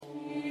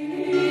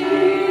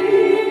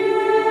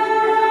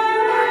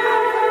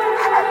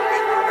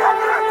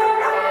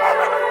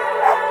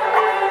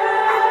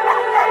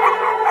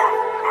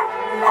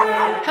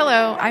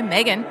I'm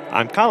Megan.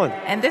 I'm Colin.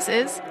 And this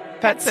is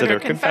Pet Sitter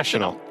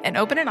Confessional, an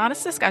open and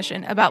honest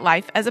discussion about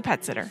life as a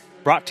pet sitter.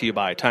 Brought to you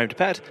by Time to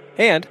Pet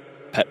and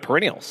Pet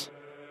Perennials.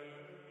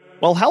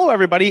 Well, hello,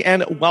 everybody,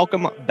 and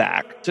welcome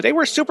back. Today,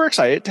 we're super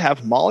excited to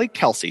have Molly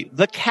Kelsey,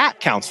 the cat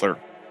counselor,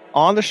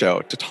 on the show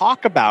to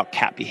talk about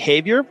cat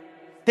behavior,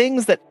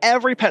 things that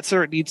every pet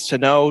sitter needs to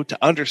know to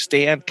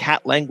understand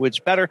cat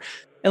language better,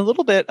 and a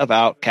little bit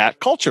about cat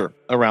culture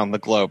around the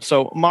globe.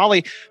 So,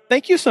 Molly,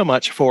 thank you so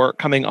much for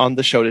coming on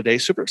the show today.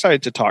 Super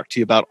excited to talk to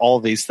you about all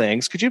these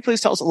things. Could you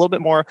please tell us a little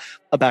bit more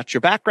about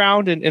your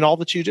background and all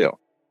that you do?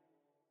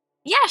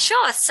 Yeah,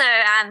 sure. So,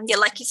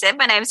 like you said,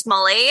 my name's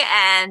Molly,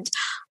 and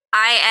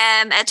I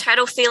am a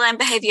total feline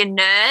behavior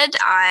nerd.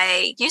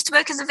 I used to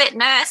work as a vet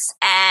nurse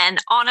and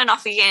on and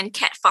off again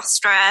cat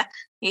fosterer,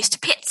 used to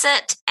pet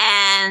sit,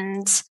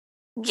 and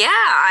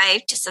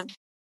I just a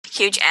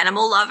huge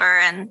animal lover,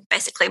 and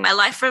basically my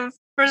life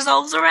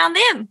revolves around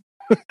them.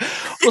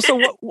 Well,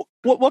 so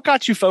what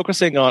got you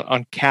focusing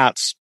on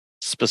cats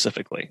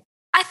specifically?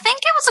 I think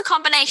it was a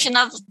combination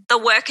of the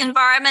work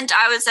environment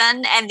I was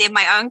in and then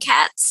my own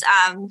cats.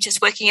 Just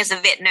working as a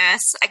vet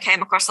nurse, I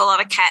came across a lot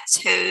of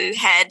cats who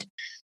had,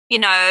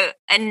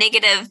 a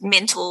negative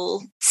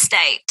mental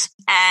state.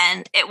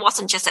 And it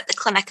wasn't just at the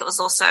clinic, it was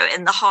also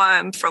in the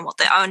home from what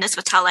the owners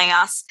were telling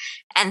us,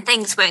 and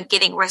things weren't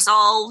getting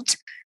resolved.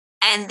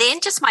 And then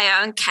just my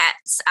own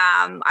cats.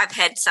 I've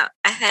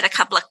had a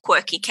couple of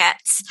quirky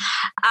cats.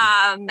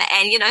 And,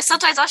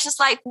 sometimes I was just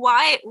like,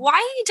 why are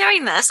you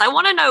doing this? I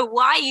want to know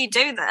why you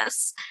do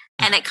this.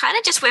 And it kind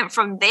of just went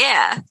from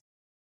there.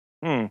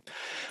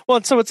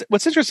 Well, so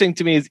what's interesting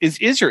to me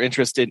is your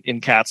interest in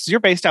cats.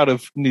 You're based out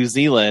of New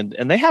Zealand,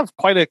 and they have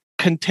quite a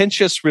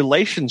contentious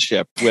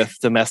relationship with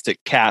domestic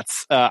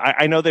cats.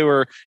 I know they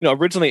were,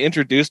 originally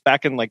introduced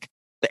back in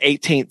the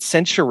 18th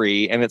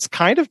century, and it's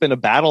kind of been a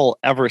battle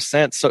ever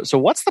since. So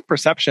what's the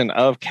perception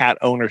of cat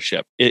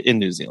ownership in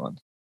New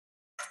Zealand?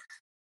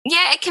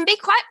 Yeah, it can be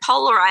quite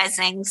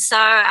polarizing. So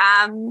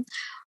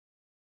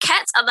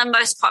cats are the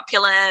most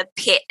popular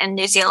pet in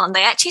New Zealand.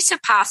 They actually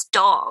surpass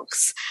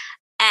dogs.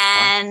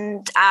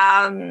 And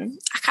I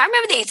can't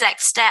remember the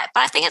exact stat,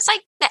 but I think it's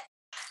like the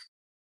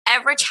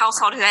average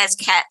household who has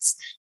cats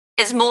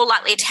is more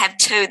likely to have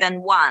two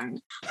than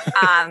one.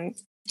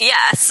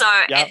 It's,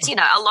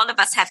 a lot of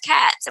us have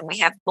cats and we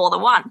have more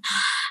than one.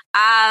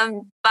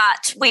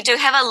 But we do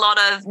have a lot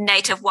of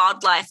native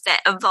wildlife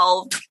that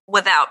evolved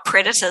without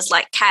predators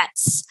like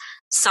cats.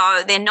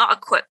 So they're not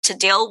equipped to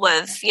deal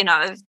with,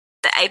 the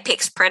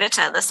apex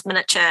predator, this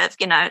miniature,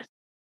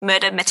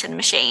 murder mitten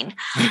machine.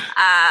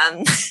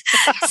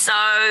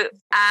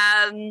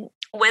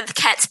 With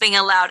cats being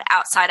allowed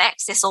outside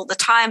access all the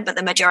time, but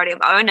the majority of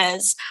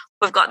owners,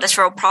 we've got this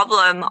real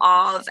problem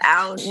of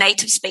our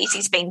native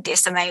species being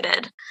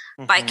decimated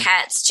by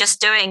cats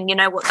just doing,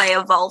 what they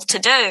evolved to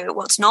do,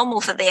 what's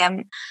normal for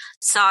them.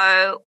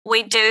 So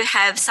we do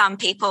have some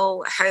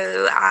people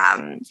who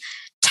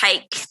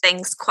take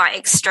things quite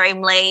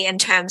extremely in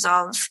terms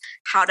of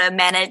how to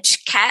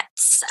manage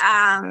cats.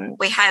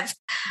 We have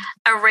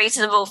a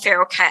reasonable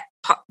feral cat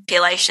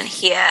population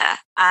here,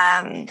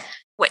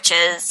 which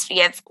is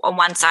you have on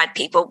one side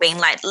people being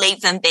like,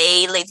 leave them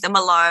be, leave them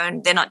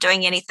alone, they're not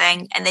doing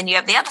anything. And then you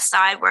have the other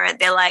side where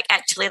they're like,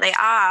 actually they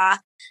are.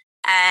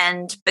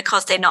 And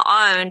because they're not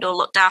owned or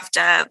looked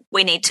after,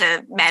 we need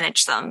to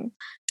manage them.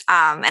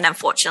 And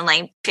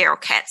unfortunately, feral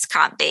cats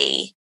can't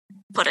be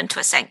put into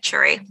a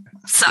sanctuary.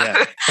 So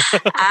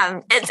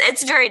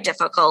it's very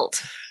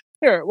difficult.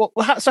 Sure. Well,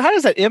 so how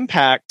does that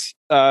impact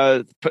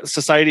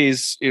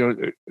society's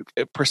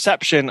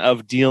perception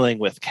of dealing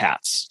with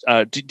cats?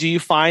 Do you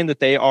find that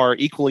they are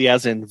equally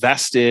as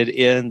invested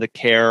in the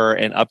care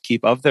and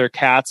upkeep of their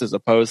cats as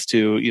opposed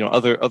to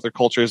other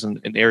cultures and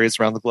areas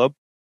around the globe?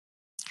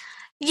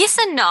 Yes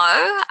and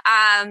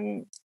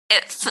no.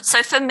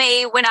 So for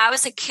me, when I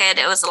was a kid,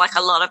 it was like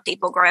a lot of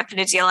people growing up in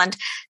New Zealand.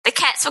 The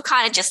cats were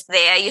kind of just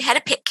there. You had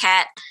a pet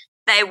cat.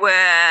 They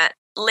were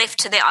left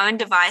to their own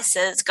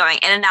devices, going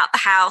in and out the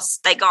house.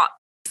 They got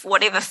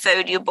whatever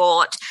food you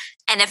bought.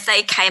 And if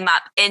they came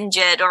up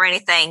injured or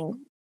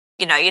anything,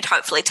 you'd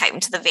hopefully take them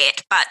to the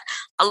vet. But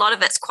a lot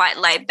of it's quite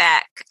laid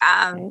back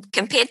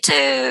compared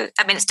to,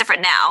 it's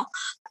different now,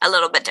 a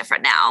little bit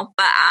different now.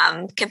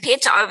 But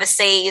compared to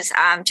overseas,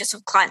 just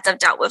with clients I've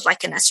dealt with,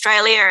 like in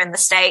Australia and the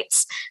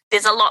States,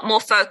 there's a lot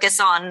more focus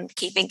on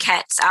keeping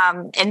cats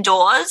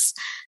indoors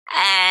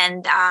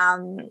and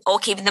or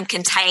keeping them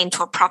contained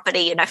to a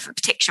property, for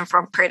protection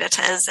from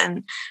predators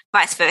and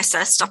vice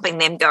versa, stopping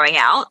them going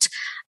out.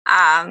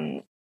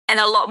 And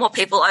a lot more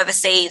people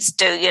overseas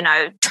do,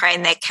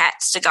 train their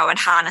cats to go in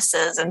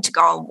harnesses and to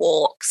go on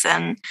walks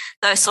and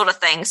those sort of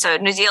things. So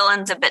New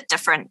Zealand's a bit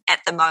different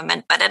at the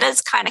moment, but it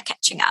is kind of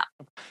catching up.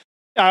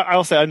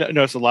 I'll say I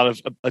noticed a lot of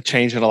a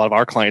change in a lot of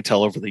our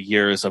clientele over the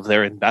years of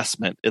their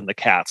investment in the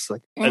cats.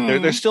 Like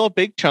there's still a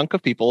big chunk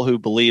of people who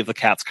believe the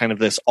cat's kind of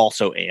this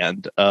also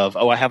and of,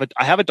 oh, I have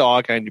a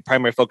dog and your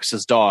primary focus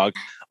is dog.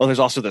 Oh, there's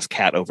also this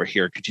cat over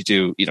here. Could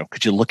you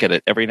look at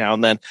it every now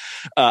and then?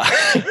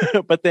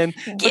 But then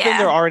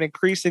there are an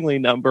increasingly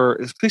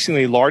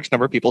large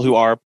number of people who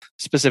are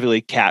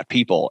specifically cat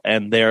people,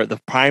 and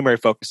the primary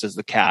focus is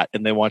the cat,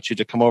 and they want you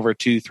to come over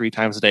 2-3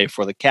 times a day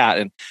for the cat,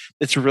 and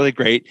it's really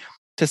great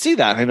to see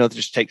that. I know it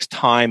just takes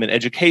time and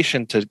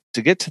education to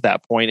get to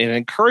that point, and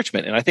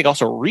encouragement, and I think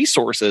also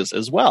resources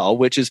as well,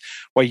 which is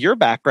why your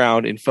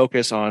background and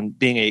focus on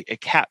being a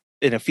cat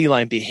and a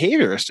feline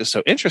behaviorist is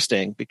so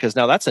interesting, because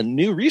now that's a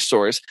new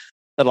resource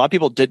that a lot of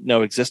people didn't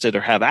know existed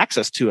or have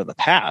access to in the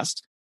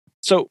past.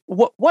 So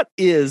what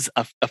is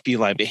a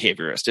feline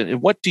behaviorist,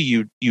 and what do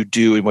you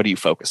do, and what do you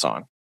focus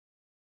on?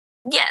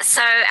 Yeah,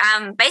 so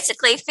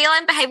basically,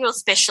 feline behavioral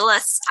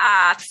specialists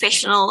are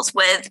professionals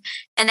with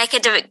an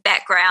academic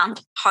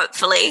background,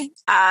 hopefully.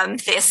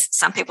 There's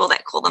some people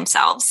that call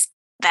themselves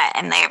that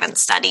and they haven't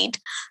studied,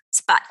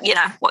 but,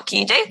 what can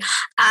you do?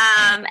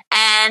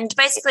 And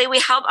basically,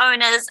 we help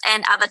owners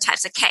and other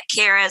types of cat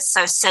carers,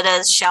 so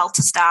sitters,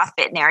 shelter staff,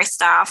 veterinary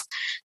staff,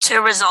 to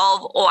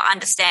resolve or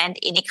understand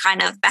any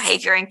kind of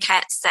behavior in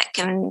cats that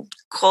can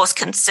cause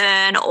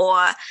concern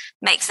or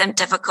makes them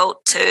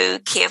difficult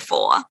to care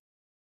for.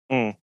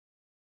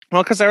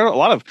 Well, because there are a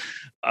lot of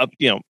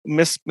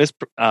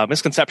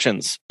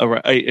misconceptions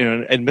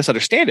and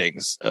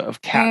misunderstandings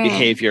of cat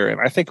behavior, and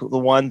I think the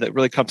one that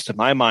really comes to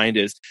my mind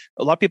is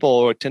a lot of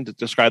people tend to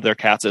describe their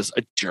cats as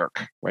a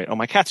jerk, right? Oh,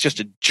 my cat's just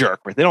a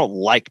jerk, right? They don't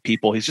like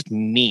people; he's just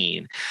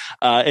mean,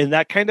 and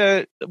that kind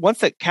of once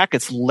that cat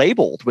gets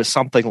labeled with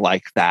something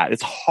like that,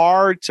 it's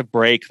hard to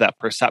break that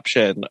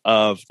perception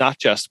of not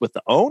just with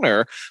the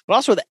owner, but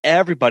also with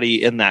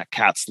everybody in that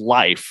cat's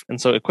life, and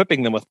so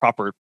equipping them with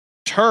proper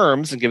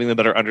terms and giving them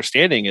better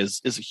understanding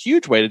is a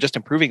huge way to just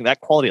improving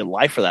that quality of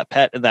life for that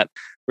pet and that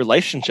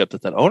relationship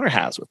that owner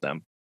has with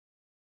them.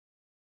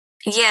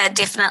 Yeah,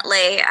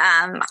 definitely.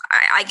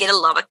 I get a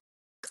lot of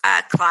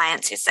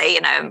clients who say,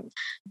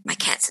 my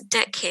cat's a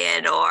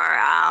dickhead, or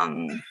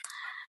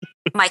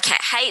my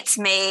cat hates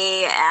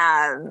me.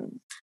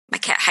 My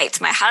cat hates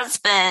my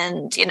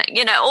husband.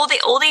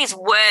 All these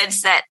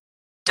words that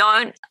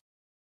don't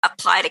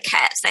apply to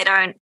cats. They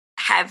don't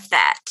have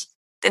that.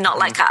 They're not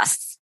like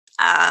us.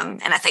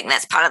 And I think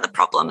that's part of the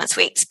problem is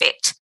we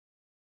expect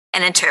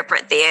and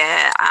interpret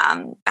their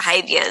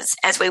behaviors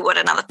as we would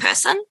another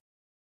person.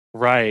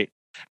 Right.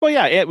 Well,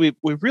 yeah, we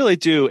really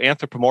do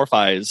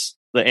anthropomorphize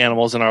the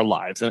animals in our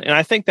lives. And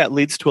I think that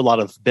leads to a lot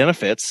of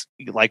benefits,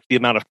 like the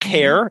amount of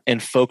care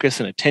and focus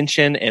and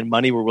attention and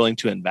money we're willing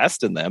to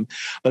invest in them.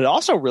 But it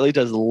also really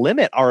does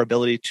limit our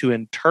ability to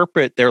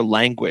interpret their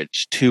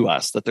language to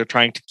us that they're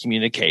trying to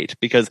communicate,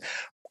 because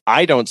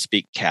I don't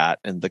speak cat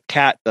and the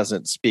cat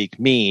doesn't speak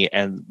me.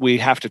 And we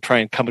have to try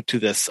and come to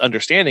this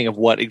understanding of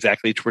what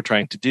exactly we're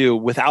trying to do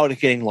without it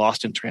getting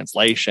lost in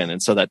translation.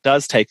 And so that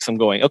does take some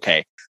going,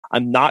 okay,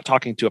 I'm not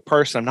talking to a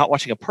person. I'm not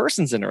watching a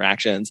person's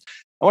interactions.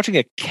 I'm watching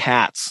a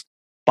cat's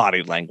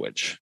body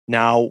language.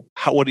 Now,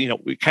 what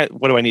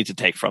do I need to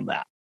take from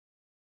that?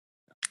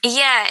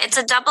 Yeah, it's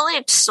a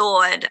double-edged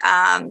sword.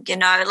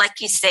 Like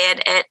you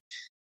said, it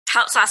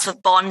helps us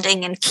with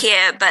bonding and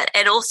care, but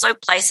it also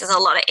places a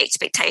lot of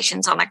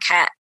expectations on a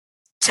cat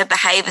to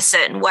behave a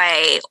certain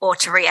way or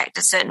to react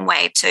a certain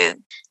way to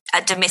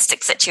a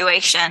domestic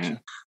situation.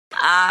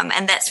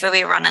 And that's where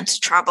we run into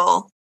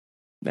trouble.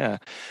 Yeah.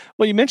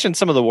 Well, you mentioned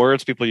some of the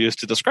words people use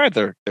to describe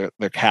their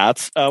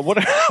cats.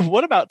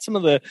 What about some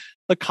of the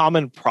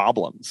common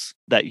problems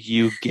that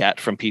you get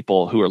from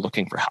people who are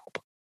looking for help?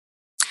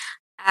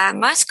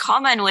 Most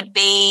common would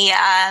be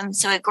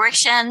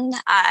aggression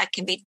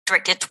can be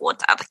directed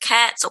towards other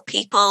cats or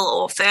people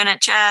or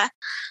furniture.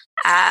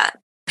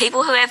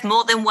 People who have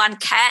more than one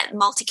cat,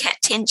 multi-cat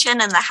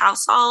tension in the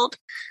household.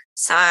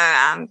 So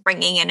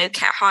bringing a new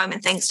cat home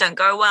and things don't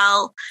go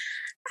well.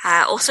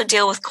 Also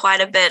deal with quite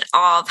a bit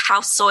of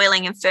house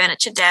soiling and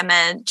furniture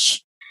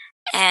damage.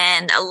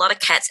 And a lot of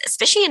cats,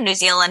 especially in New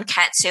Zealand,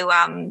 cats who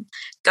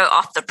go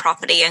off the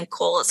property and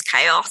cause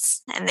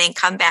chaos and then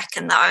come back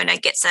and the owner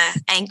gets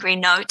an angry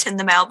note in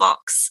the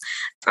mailbox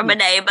from a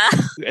neighbor.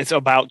 It's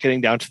about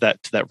getting down to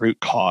that root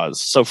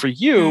cause. So for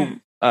you,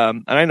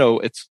 and I know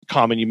it's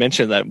common, you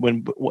mentioned that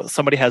when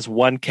somebody has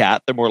one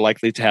cat, they're more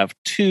likely to have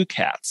two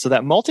cats. So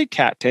that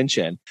multi-cat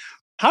tension,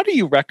 how do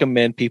you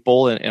recommend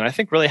people, and I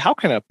think really how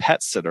can a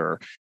pet sitter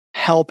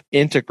help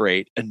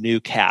integrate a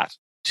new cat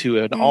to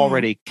an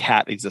already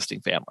cat existing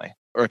family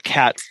or a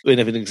cat in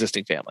an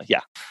existing family?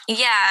 Yeah.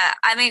 Yeah.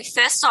 I mean,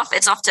 first off,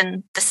 it's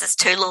often, this is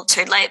too little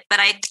too late, but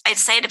I'd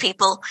say to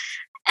people,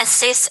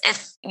 assess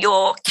if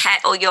your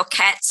cat or your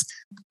cats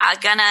are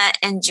going to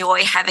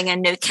enjoy having a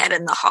new cat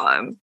in the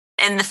home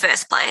in the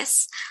first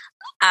place.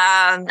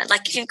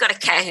 Like if you've got a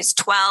cat who's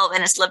 12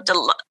 and has lived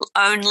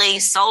only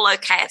solo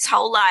cat its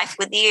whole life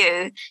with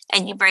you,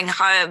 and you bring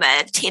home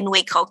a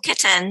 10-week-old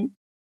kitten,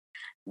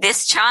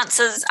 there's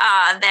chances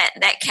are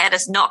that cat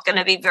is not going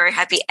to be very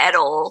happy at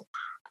all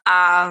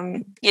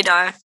you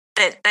know,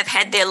 that they've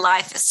had their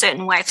life a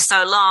certain way for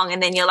so long,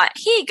 and then you're like,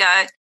 here you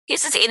go,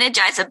 here's this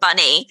Energizer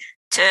bunny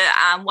to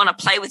want to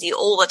play with you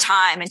all the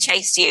time and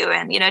chase you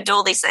and, you know, do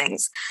all these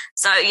things.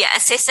 So, yeah,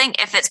 assessing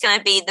if it's going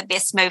to be the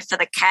best move for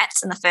the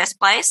cats in the first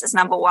place is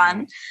number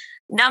one.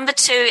 Number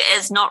two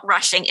is not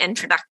rushing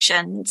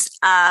introductions.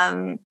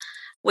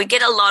 We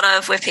get a lot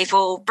of where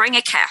people bring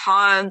a cat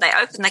home, they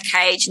open the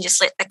cage and just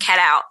let the cat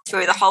out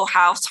through the whole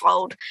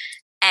household.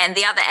 And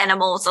the other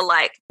animals are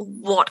like,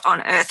 what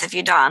on earth have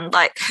you done?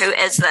 Like, who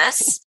is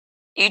this?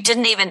 You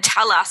didn't even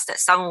tell us that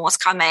someone was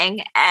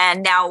coming,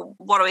 and now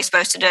what are we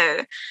supposed to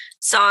do?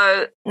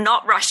 So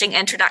not rushing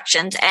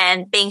introductions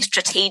and being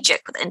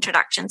strategic with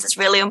introductions is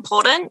really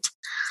important.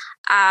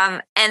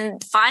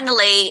 And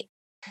finally,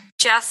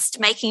 just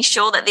making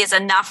sure that there's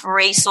enough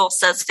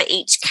resources for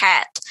each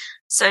cat.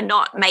 So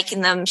not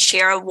making them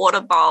share a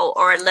water bowl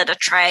or a litter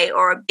tray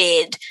or a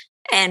bed,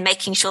 and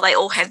making sure they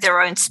all have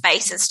their own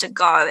spaces to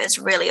go is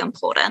really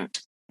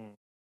important.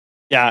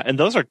 Yeah, and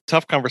those are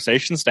tough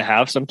conversations to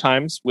have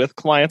sometimes with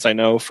clients. I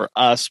know for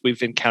us,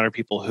 we've encountered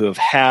people who have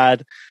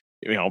had,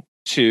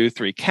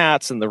 2-3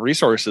 cats, and the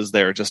resources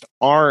there just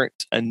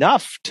aren't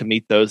enough to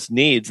meet those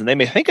needs. And they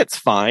may think it's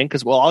fine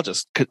because, well, I'll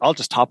just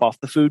top off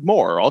the food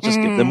more, or I'll just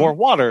give them more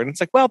water. And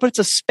it's like, well, but it's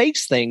a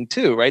space thing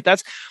too, right?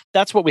 That's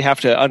what we have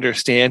to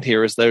understand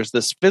here is there's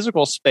this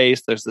physical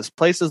space, there's this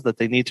places that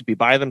they need to be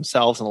by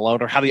themselves and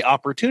alone, or have the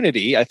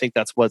opportunity. I think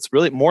that's what's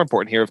really more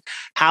important here,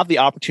 have the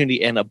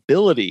opportunity and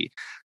ability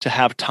to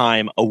have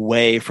time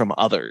away from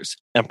others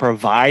and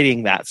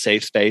providing that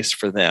safe space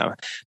for them.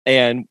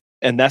 And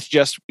that's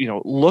just,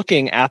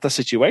 looking at the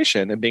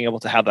situation and being able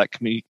to have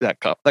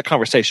that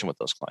conversation with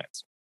those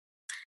clients.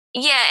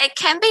 Yeah, it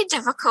can be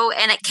difficult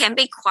and it can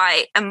be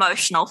quite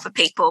emotional for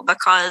people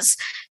because,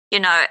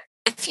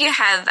 if you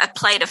have a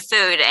plate of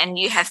food and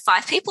you have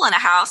 5 people in a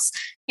house,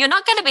 you're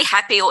not going to be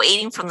happy or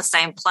eating from the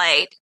same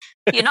plate.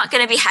 You're not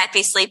going to be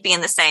happy sleeping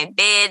in the same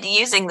bed,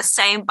 using the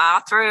same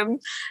bathroom.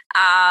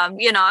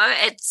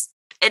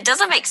 It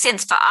doesn't make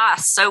sense for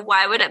us. So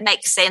why would it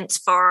make sense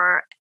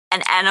for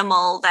an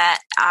animal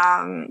that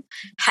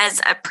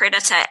has a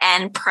predator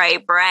and prey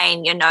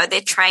brain?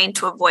 They're trained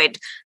to avoid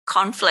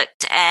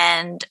conflict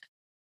and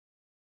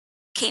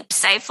keep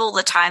safe all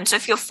the time. So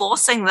if you're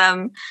forcing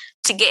them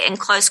to get in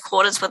close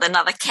quarters with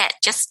another cat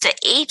just to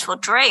eat or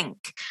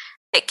drink,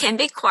 it can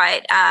be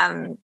quite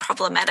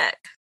problematic.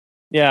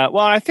 Yeah,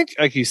 well, I think,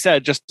 like you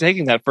said, just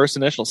taking that first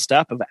initial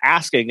step of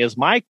asking, is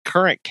my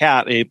current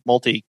cat a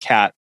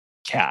multi-cat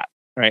cat,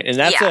 right? And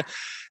that's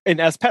and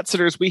as pet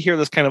sitters, we hear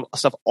this kind of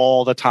stuff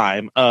all the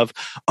time of,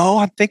 oh,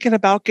 I'm thinking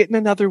about getting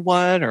another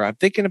one, or I'm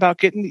thinking about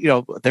getting,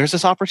 there's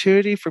this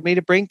opportunity for me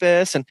to bring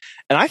this. And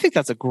I think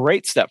that's a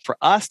great step for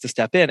us to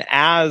step in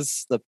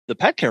as the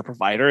pet care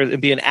provider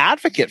and be an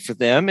advocate for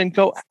them and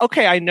go,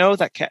 okay, I know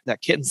that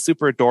kitten's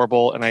super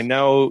adorable. And I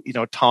know,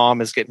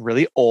 Tom is getting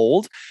really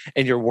old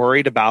and you're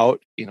worried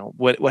about,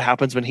 what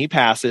happens when he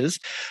passes.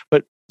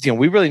 But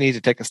we really need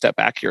to take a step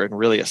back here and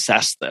really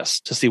assess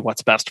this to see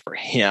what's best for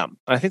him.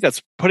 And I think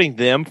that's putting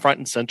them front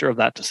and center of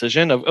that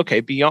decision of,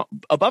 okay,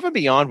 above and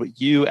beyond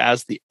what you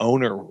as the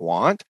owner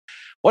want,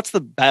 what's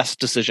the best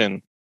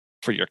decision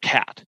for your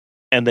cat?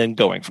 And then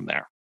going from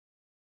there.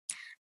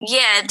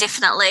 Yeah,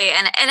 definitely.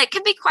 And it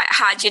can be quite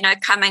hard,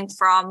 coming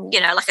from,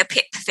 like a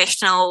pet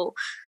professional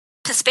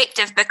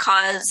perspective,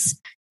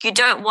 because you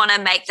don't want to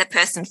make the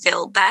person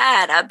feel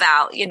bad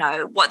about,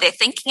 what they're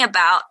thinking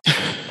about.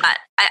 But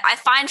I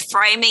find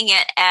framing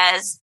it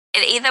as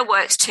it either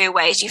works 2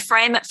 ways. You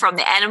frame it from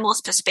the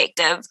animal's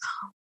perspective,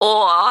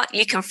 or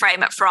you can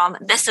frame it from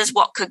this is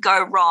what could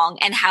go wrong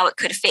and how it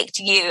could affect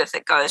you if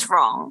it goes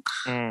wrong.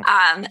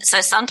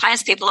 So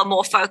sometimes people are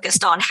more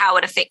focused on how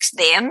it affects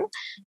them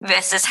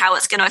versus how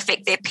it's going to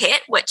affect their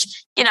pet,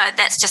 which,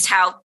 that's just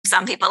how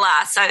some people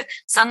are. So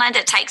sometimes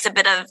it takes a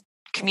bit of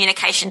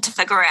communication to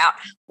figure out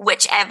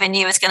which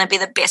avenue is going to be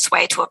the best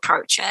way to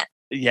approach it.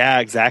 Yeah,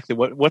 exactly.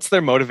 What's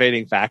their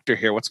motivating factor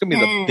here? What's going to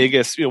be the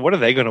biggest, what are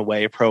they going to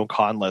weigh a pro and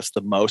con list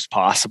the most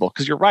possible?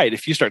 Because you're right.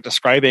 If you start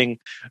describing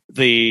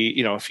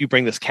if you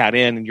bring this cat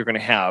in and you're going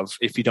to have,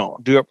 if you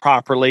don't do it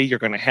properly, you're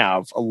going to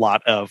have a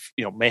lot of,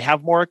 may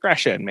have more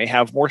aggression, may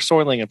have more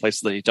soiling in places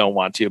that you don't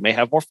want to, may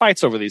have more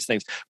fights over these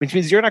things, which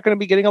means you're not going to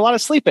be getting a lot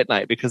of sleep at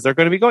night because they're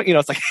going to be going,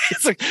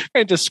 it's like kind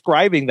of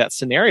describing that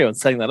scenario and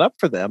setting that up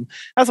for them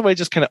as a way to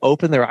just kind of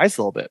open their eyes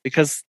a little bit,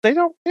 because they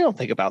don't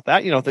think about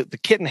that. The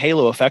kitten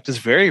halo effect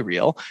is very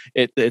real.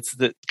 It's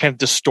that kind of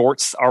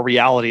distorts our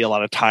reality a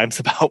lot of times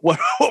about what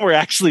we're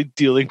actually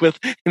dealing with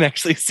and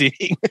actually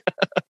seeing.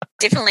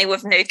 Definitely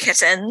with new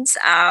kittens.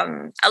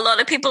 A lot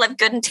of people have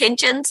good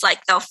intentions,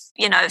 like they'll,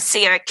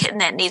 see a kitten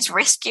that needs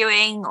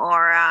rescuing,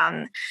 or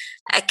a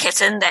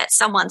kitten that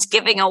someone's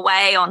giving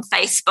away on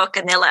Facebook,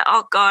 and they're like,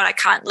 oh God, I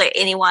can't let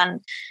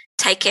anyone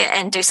take it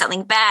and do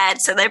something bad.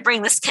 So they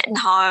bring this kitten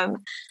home.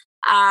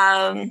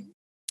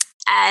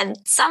 And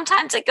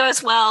sometimes it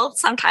goes well,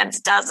 sometimes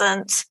it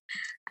doesn't.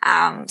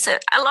 So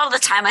a lot of the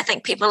time, I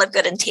think people have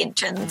good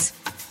intentions.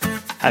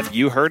 Have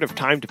you heard of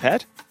Time to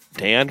Pet?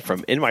 Dan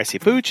from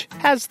NYC Pooch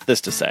has this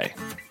to say.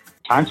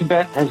 Time to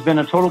Pet has been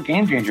a total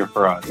game changer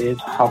for us.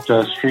 It's helped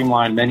us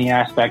streamline many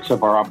aspects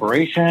of our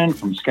operation,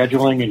 from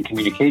scheduling and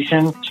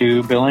communication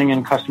to billing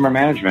and customer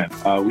management.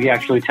 We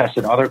actually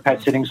tested other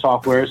pet sitting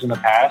softwares in the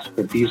past,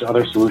 but these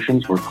other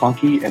solutions were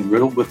clunky and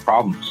riddled with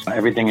problems.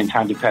 Everything in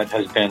Time to Pet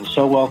has been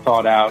so well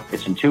thought out.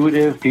 It's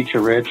intuitive,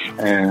 feature-rich,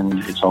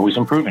 and it's always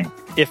improving.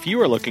 If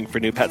you are looking for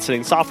new pet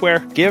sitting software,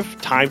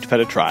 give Time to Pet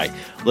a try.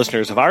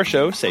 Listeners of our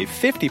show save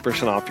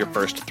 50% off your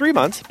first 3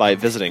 months by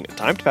visiting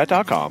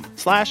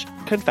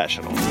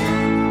timetopet.com/confessional.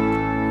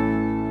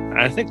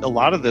 I think a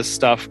lot of this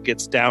stuff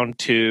gets down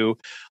to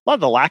a lot of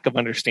the lack of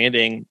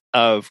understanding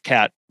of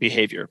cat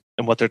behavior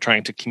and what they're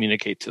trying to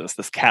communicate to us,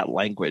 this cat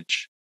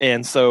language.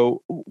 And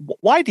so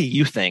why do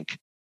you think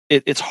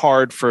it's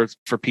hard for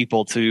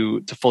people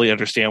to fully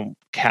understand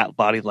cat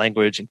body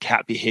language and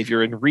cat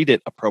behavior and read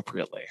it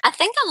appropriately? I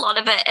think a lot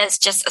of it is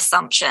just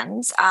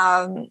assumptions.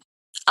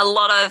 A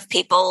lot of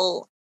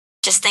people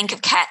just think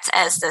of cats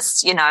as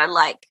this,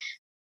 like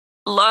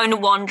lone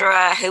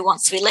wanderer who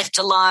wants to be left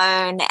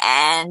alone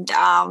and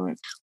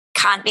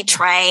can't be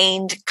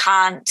trained,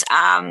 can't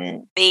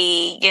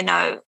be,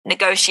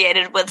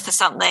 negotiated with for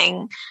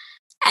something,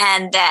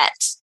 and that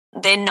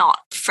they're not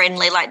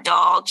friendly like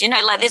dogs.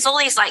 There's all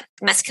these like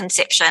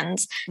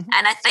misconceptions. Mm-hmm.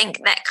 And I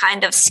think that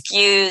kind of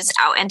skews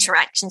our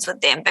interactions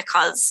with them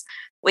because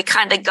we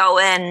kind of go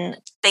in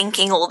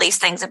thinking all these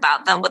things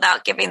about them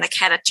without giving the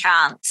cat a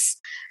chance.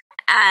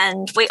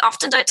 And we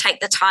often don't take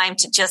the time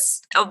to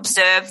just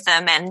observe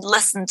them and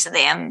listen to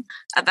them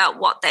about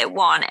what they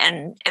want.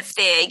 And if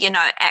they're,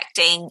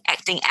 acting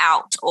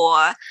out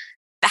or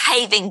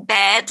behaving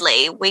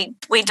badly, we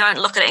don't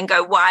look at it and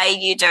go, why are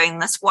you doing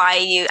this? Why are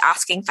you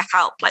asking for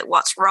help? Like,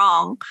 what's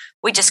wrong?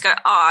 We just go,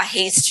 oh,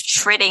 he's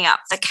shredding up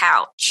the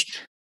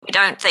couch. We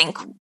don't think,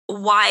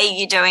 why are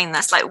you doing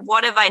this? Like,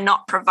 what have I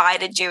not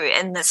provided you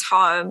in this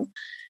home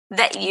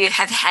that you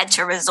have had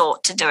to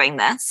resort to doing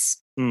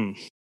this?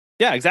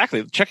 Yeah,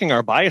 exactly. Checking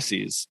our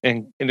biases.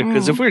 And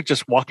because if we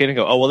just walk in and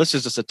go, oh, well, this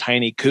is just a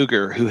tiny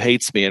cougar who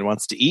hates me and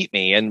wants to eat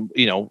me and,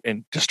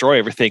 and destroy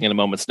everything in a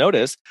moment's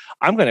notice,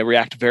 I'm going to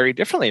react very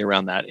differently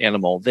around that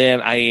animal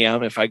than I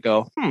am if I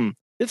go,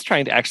 it's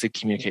trying to actually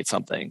communicate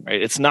something,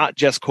 right? It's not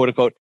just quote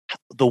unquote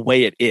the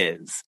way it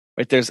is,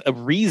 right? There's a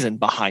reason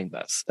behind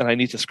this. And I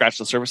need to scratch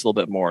the surface a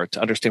little bit more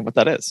to understand what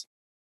that is.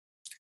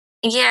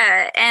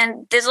 Yeah.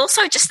 And there's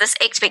also just this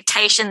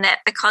expectation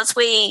that because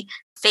we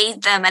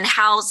feed them and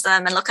house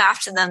them and look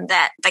after them,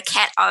 that the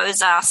cat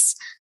owes us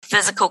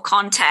physical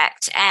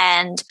contact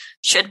and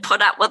should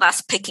put up with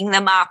us picking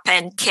them up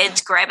and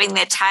kids grabbing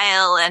their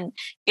tail and,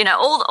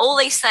 all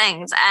these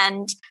things.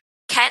 And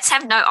cats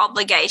have no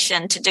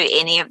obligation to do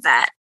any of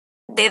that.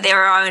 They're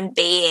their own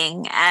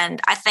being. And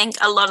I think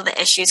a lot of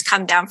the issues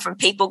come down from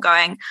people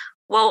going,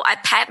 well, I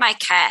pat my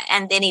cat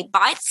and then he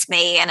bites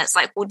me. And it's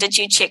like, well, did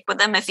you check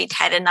with him if he'd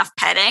had enough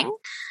petting?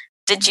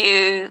 Did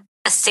you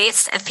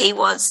assess if he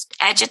was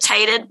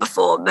agitated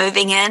before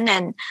moving in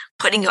and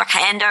putting your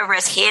hand over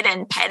his head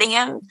and patting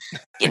him?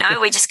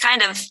 We just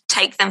kind of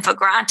take them for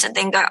granted,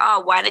 then go,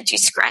 oh, why did you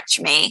scratch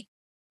me?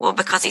 Well,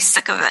 because he's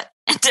sick of it.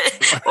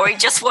 Or he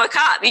just woke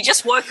up. You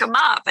just woke him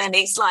up and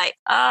he's like,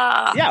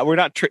 Yeah, we're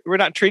not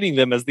treating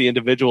them as the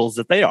individuals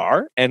that they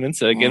are. And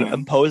instead, again,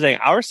 imposing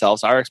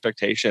ourselves, our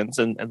expectations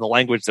and the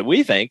language that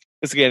we think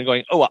is again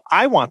going, oh, well,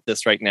 I want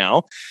this right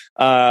now.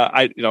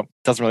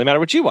 Doesn't really matter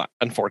what you want,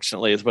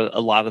 unfortunately, is what a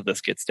lot of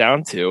this gets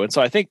down to. And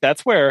so I think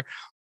that's where,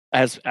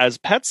 as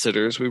pet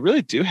sitters, we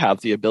really do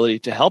have the ability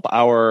to help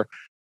our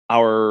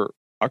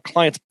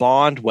clients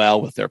bond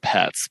well with their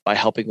pets by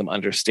helping them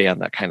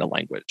understand that kind of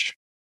language.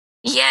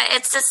 Yeah,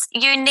 it's this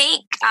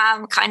unique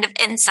kind of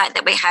insight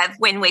that we have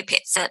when we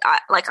pet sit.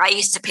 I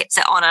used to pet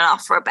sit on and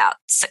off for about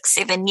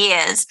 6-7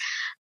 years.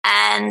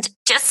 And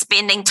just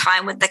spending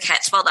time with the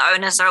cats while the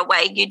owners are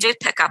away, you do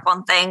pick up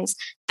on things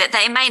that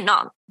they might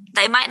not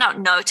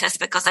notice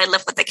because they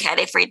live with the cat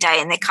every day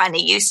and they're kind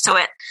of used to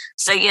it.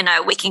 So,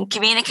 we can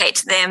communicate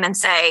to them and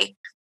say,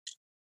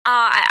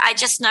 oh, I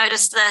just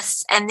noticed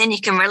this. And then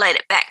you can relate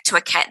it back to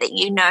a cat that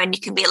and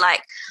you can be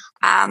like,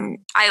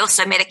 I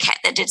also met a cat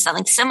that did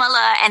something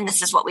similar and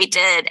this is what we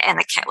did and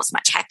the cat was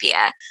much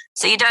happier.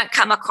 So you don't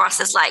come across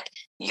as like,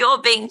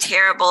 you're being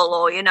terrible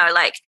or, you're not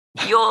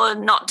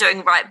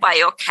doing right by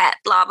your cat,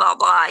 blah, blah,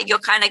 blah. You're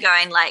kind of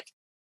going like,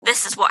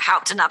 this is what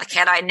helped another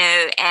cat I knew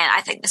and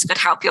I think this could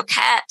help your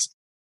cat.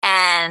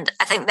 And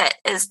I think that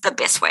is the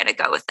best way to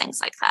go with things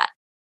like that.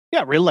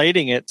 Yeah,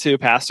 relating it to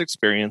past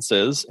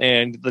experiences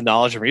and the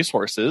knowledge and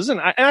resources.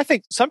 And I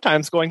think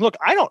sometimes going, look,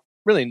 I don't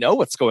really know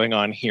what's going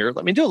on here.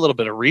 Let me do a little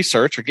bit of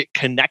research or get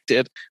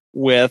connected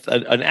with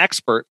an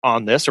expert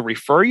on this or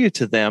refer you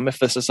to them if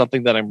this is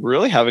something that I'm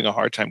really having a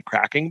hard time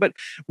cracking. But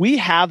we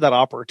have that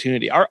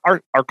opportunity. Our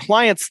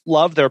clients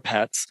love their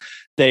pets.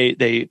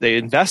 They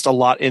invest a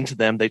lot into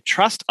them. They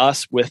trust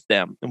us with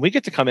them. And we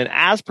get to come in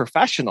as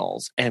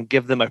professionals and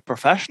give them a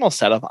professional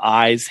set of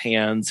eyes,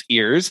 hands,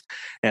 ears,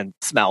 and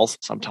smells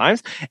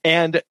sometimes,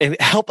 and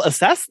help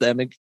assess them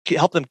and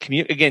help them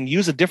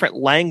use a different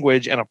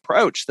language and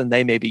approach than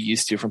they may be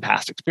used to from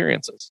past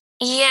experiences.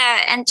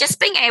 Yeah, and just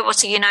being able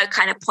to,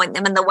 kind of point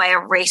them in the way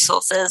of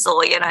resources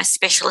or,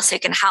 specialists who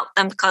can help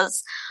them,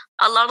 because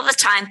a lot of the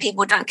time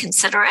people don't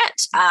consider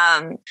it.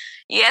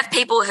 You have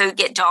people who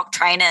get dog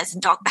trainers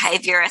and dog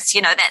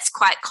behaviorists, that's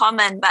quite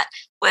common, but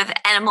with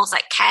animals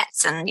like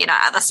cats and,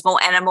 other small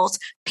animals,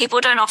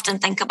 people don't often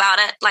think about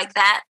it like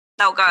that.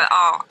 They'll go,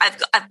 oh,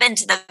 I've been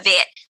to the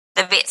vet.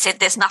 The vet said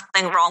there's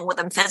nothing wrong with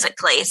him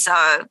physically,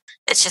 so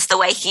it's just the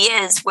way he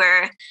is,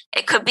 where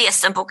it could be a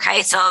simple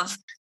case of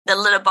the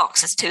litter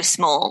box is too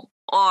small,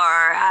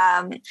 or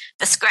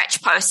the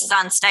scratch post is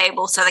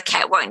unstable, so the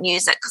cat won't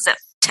use it because it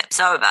tips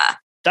over.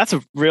 That's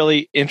a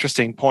really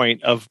interesting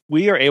point of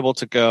we are able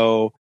to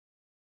go,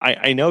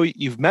 I know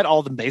you've met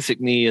all the basic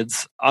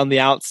needs on the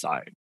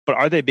outside, but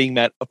are they being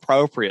met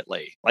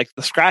appropriately? Like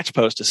the scratch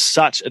post is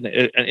such an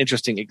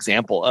interesting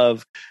example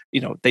of,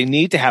 they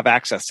need to have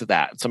access to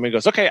that. And somebody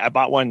goes, okay, I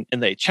bought one,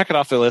 and they check it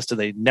off their list and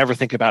they never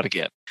think about it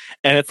again.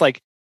 And it's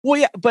like, well,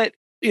 yeah, but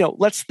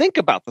let's think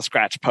about the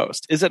scratch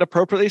post. Is it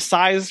appropriately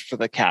sized for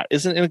the cat?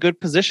 Is it in a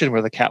good position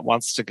where the cat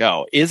wants to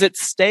go? Is it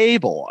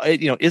stable?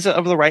 Is it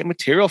of the right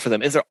material for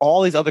them? Is there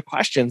all these other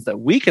questions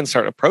that we can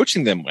start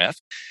approaching them with?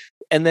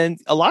 And then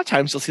a lot of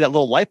times you'll see that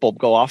little light bulb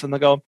go off and they'll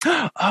go,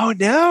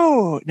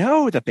 oh,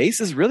 no, the base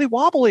is really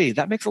wobbly.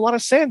 That makes a lot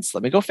of sense.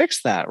 Let me go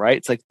fix that, right?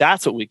 It's like,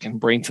 that's what we can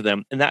bring to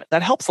them. And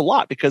that helps a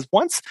lot, because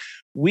once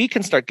we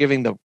can start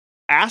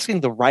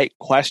asking the right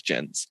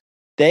questions,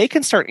 they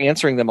can start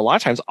answering them a lot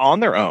of times on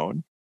their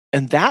own.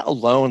 And that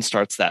alone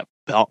starts that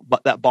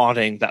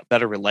bonding, that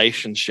better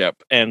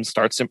relationship, and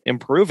starts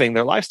improving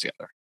their lives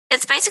together.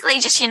 It's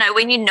basically just,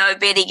 when you know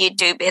better, you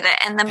do better.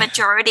 And the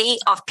majority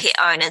of pet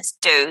owners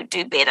do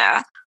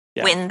better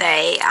when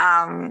they,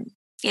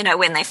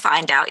 when they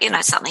find out,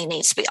 something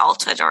needs to be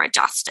altered or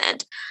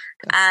adjusted.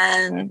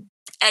 And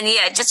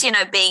just,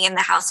 being in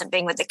the house and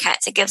being with the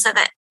cats, it gives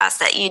us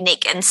that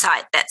unique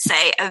insight that,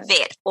 say, a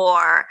vet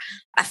or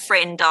a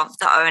friend of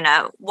the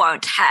owner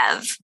won't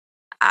have.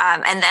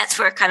 And that's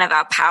where kind of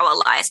our power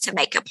lies to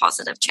make a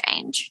positive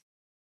change.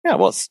 Yeah,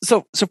 well,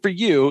 so for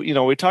you,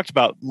 we talked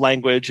about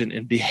language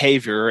and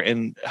behavior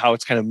and how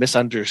it's kind of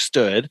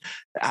misunderstood.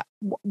 How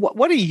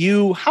do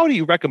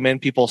you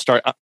recommend people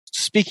start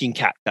speaking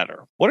cat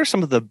better? What are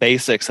some of the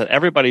basics that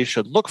everybody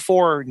should look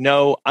for,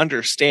 know,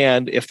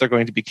 understand if they're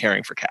going to be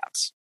caring for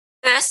cats?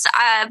 First,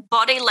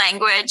 body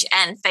language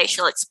and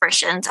facial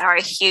expressions are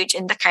a huge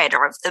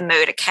indicator of the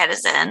mood a cat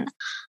is in.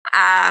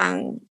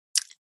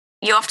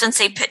 You often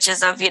see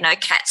pictures of,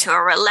 cats who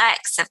are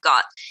relaxed. They've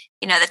got,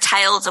 the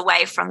tails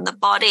away from the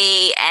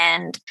body,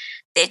 and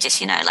they're just,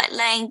 like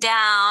laying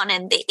down,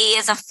 and the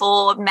ears are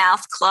forward,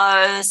 mouth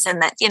closed,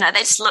 and that, they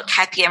just look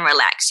happy and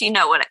relaxed. You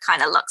know what it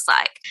kind of looks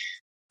like.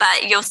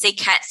 But you'll see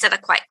cats that are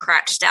quite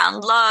crouched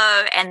down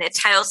low and their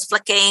tail's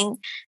flicking,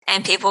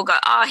 and people go,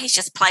 oh, he's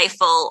just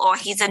playful, or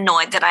he's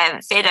annoyed that I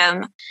haven't fed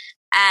him.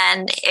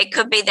 And it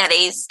could be that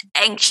he's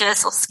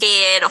anxious or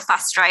scared or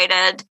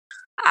frustrated.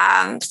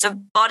 So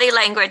body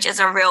language is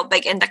a real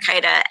big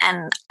indicator,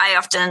 and I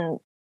often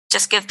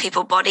just give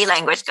people body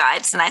language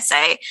guides, and I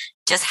say,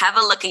 just have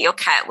a look at your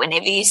cat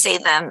whenever you see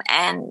them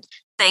and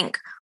think,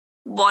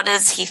 what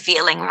is he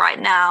feeling right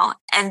now?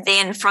 And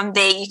then from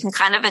there, you can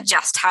kind of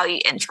adjust how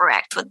you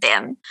interact with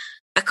them,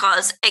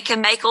 because it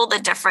can make all the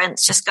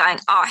difference just going,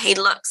 oh, he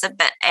looks a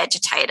bit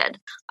agitated.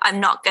 I'm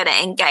not going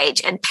to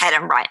engage and pet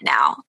him right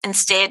now.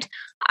 Instead,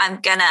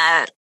 I'm going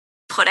to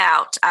put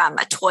out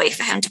a toy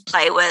for him to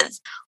play with,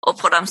 or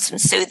put on some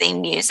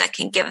soothing music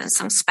and give him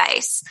some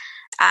space.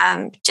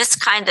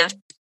 Just kind of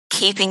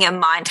keeping in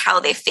mind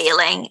how they're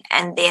feeling.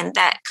 And then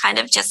that kind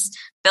of just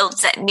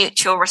builds that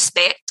mutual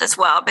respect as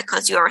well,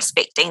 because you're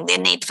respecting their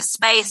need for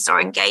space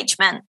or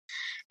engagement,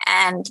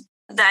 and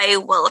they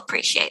will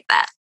appreciate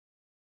that.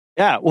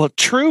 Yeah, well,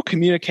 true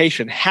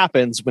communication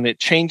happens when it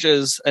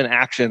changes an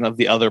action of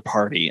the other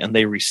party and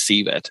they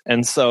receive it.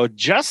 And so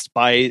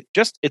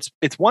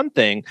it's one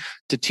thing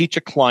to teach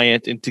a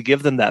client and to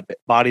give them that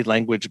body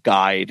language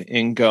guide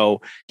and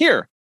go,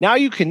 here, now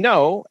you can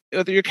know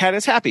whether your cat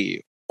is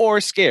happy or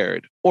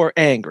scared or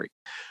angry.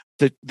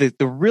 The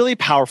really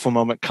powerful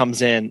moment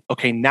comes in,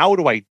 okay, now what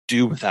do I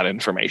do with that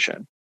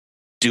information?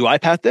 Do I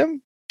pet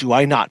them? Do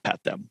I not pet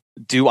them?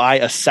 Do I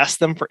assess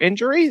them for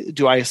injury?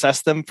 Do I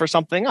assess them for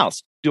something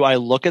else? Do I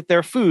look at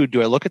their food?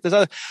 Do I look at this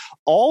other?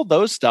 All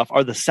those stuff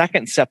are the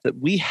second step that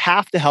we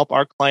have to help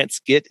our clients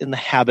get in the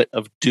habit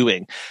of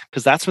doing,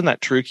 because that's when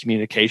that true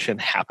communication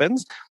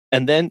happens.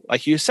 And then,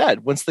 like you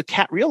said, once the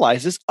cat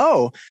realizes,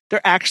 oh,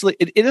 they're actually,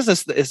 it is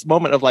this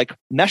moment of like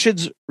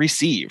message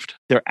received.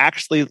 They're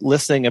actually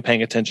listening and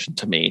paying attention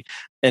to me,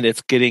 and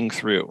it's getting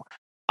through.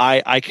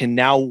 I can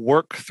now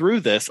work through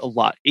this a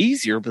lot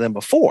easier than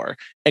before.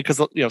 And because,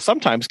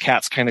 sometimes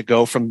cats kind of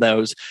go from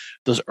those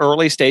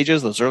early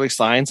stages, those early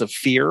signs of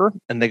fear,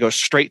 and they go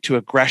straight to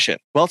aggression.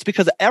 Well, it's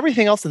because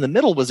everything else in the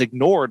middle was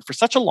ignored for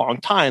such a long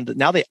time that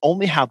now they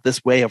only have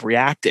this way of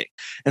reacting.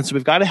 And so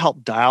we've got to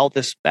help dial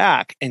this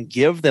back and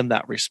give them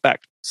that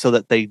respect so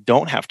that they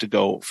don't have to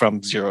go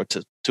from 0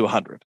 to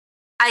 100.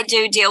 I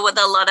do deal with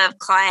a lot of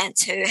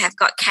clients who have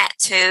got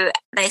cats who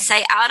they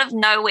say out of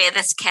nowhere,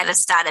 this cat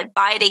has started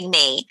biting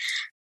me.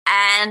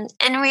 And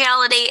in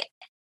reality,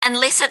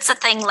 unless it's a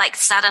thing like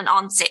sudden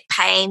onset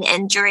pain,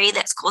 injury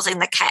that's causing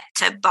the cat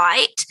to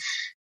bite,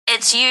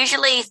 it's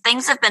usually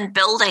things have been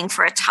building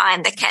for a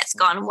time. The cat's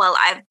gone, well,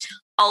 I've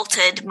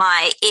altered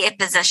my ear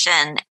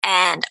position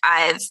and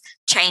I've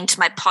changed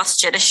my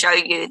posture to show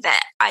you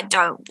that I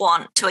don't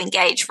want to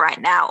engage right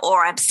now,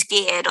 or I'm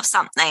scared or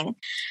something.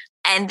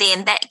 And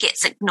then that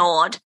gets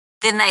ignored.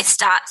 Then they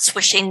start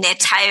swishing their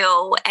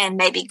tail and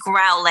maybe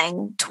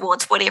growling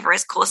towards whatever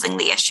is causing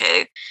the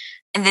issue.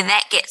 And then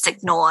that gets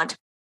ignored.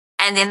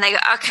 And then they go,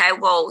 okay,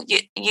 well,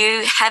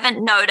 you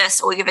haven't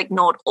noticed, or you've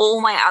ignored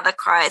all my other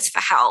cries for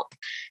help.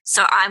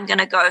 So I'm going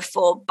to go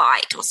for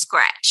bite or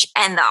scratch.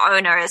 And the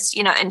owner is,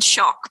 in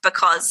shock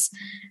because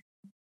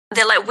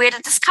they're like, where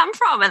did this come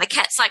from? And the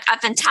cat's like,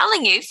 I've been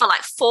telling you for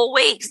like 4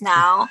 weeks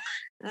now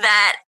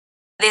that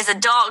there's a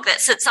dog that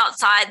sits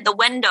outside the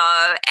window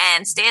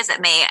and stares at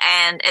me,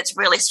 and it's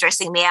really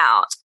stressing me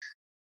out.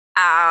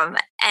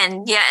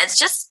 And yeah, it's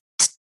just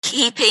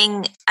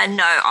keeping a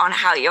note on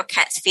how your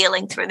cat's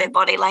feeling through their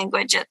body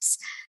language.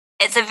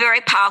 It's a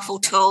very powerful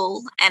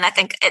tool, and I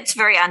think it's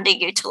very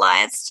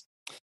underutilized.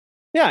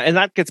 Yeah, and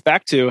that gets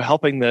back to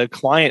helping the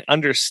client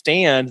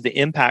understand the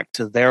impact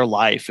to their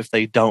life if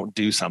they don't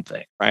do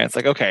something, right? It's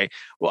like, okay,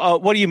 well,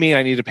 what do you mean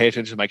I need to pay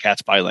attention to my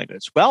cat's body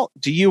language? Well,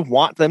 do you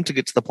want them to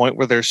get to the point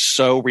where they're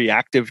so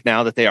reactive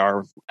now that they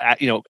are,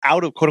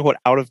 out of, quote unquote,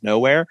 out of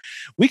nowhere?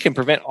 We can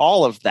prevent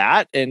all of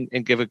that and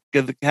give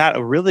the cat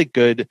a really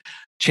good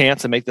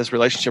chance to make this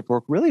relationship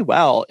work really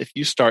well if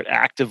you start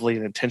actively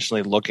and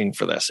intentionally looking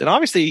for this. And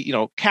obviously,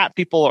 cat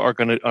people are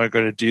going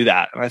to do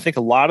that. And I think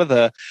a lot of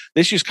the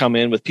issues come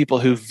in with people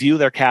who view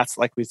their cats,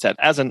 like we said,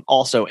 as an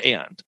also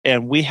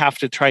and we have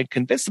to try and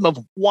convince them of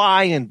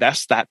why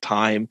invest that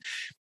time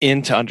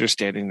into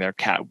understanding their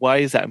cat. Why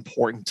is that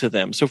important to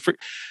them? So for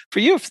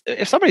you,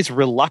 if somebody's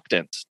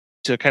reluctant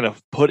to kind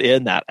of put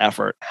in that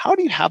effort, how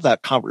do you have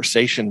that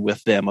conversation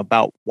with them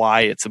about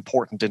why it's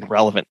important and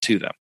relevant to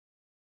them?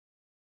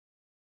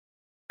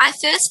 I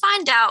first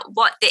find out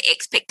what their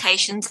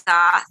expectations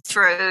are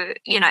through,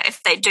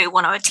 if they do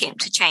want to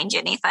attempt to change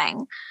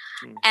anything.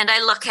 And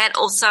I look at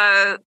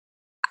also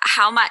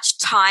how much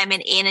time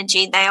and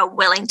energy they are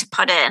willing to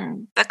put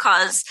in,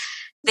 because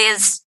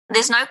there's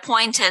no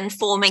point in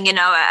forming,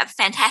 a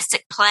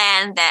fantastic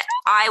plan that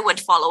I would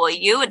follow or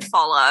you would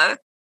follow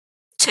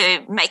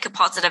to make a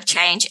positive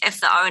change if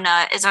the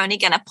owner is only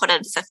going to put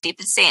in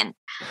 50%.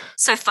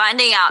 So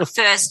finding out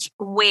first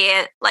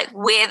where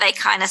they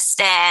kind of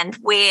stand,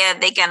 where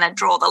they're going to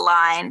draw the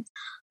line,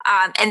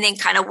 and then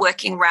kind of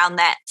working around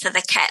that for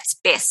the cat's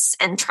best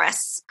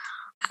interests.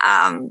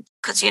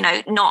 Because,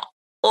 not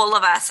all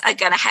of us are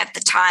going to have the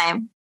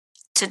time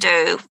to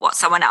do what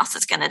someone else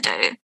is going to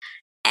do.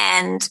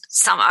 And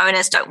some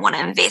owners don't want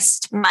to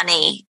invest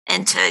money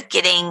into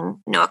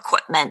getting new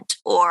equipment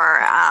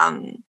or,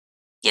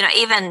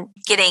 even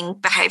getting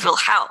behavioral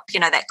help,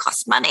 that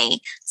costs money.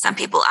 Some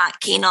people aren't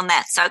keen on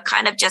that. So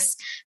kind of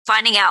just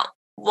finding out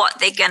what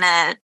they're going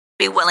to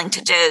be willing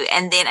to do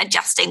and then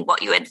adjusting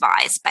what you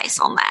advise based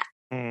on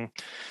that.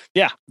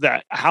 Yeah.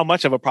 How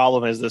much of a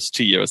problem is this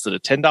to you? Is it a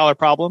 $10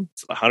 problem?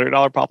 Is it a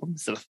 $100 problem?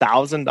 Is it a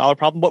 $1,000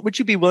 problem? What would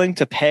you be willing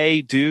to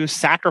pay, do,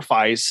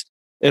 sacrifice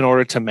in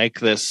order to make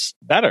this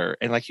better?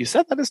 And like you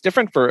said, that is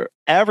different for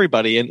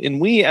everybody.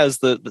 And we as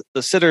the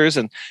sitters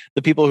and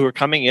the people who are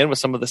coming in with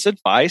some of this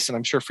advice, and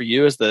I'm sure for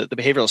you as the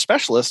behavioral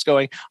specialist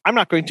going, I'm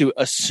not going to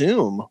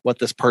assume what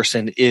this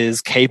person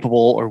is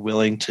capable or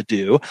willing to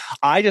do.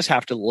 I just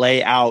have to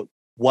lay out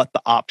what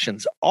the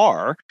options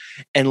are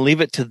and leave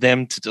it to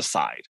them to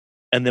decide.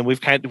 And then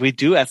we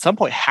do at some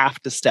point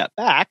have to step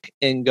back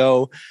and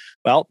go,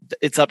 well,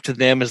 it's up to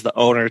them as the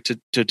owner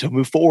to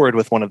move forward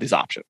with one of these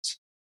options.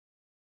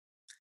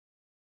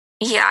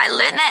 Yeah, I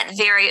learned that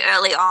very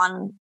early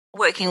on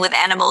working with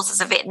animals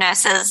as a vet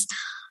nurse, is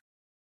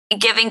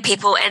giving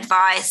people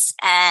advice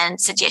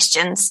and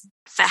suggestions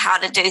for how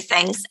to do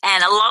things.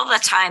 And a lot of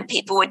the time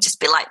people would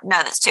just be like, no,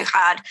 that's too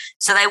hard.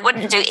 So they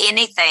wouldn't do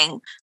anything.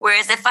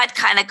 Whereas if I'd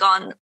kind of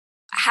gone,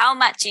 how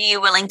much are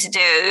you willing to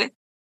do?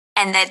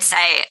 And they'd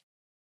say,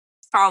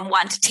 from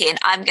 1 to 10,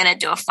 I'm going to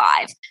do a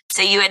 5.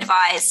 So you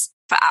advise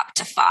for up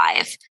to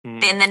 5.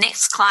 Then the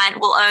next client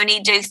will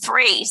only do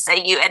 3. So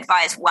you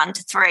advise 1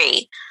 to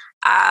 3.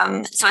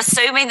 So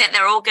assuming that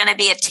they're all going to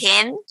be a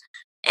 10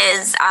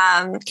 is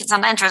can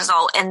sometimes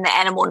result in the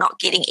animal not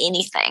getting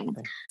anything.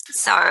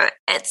 So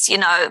it's,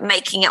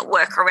 making it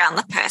work around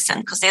the person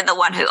because they're the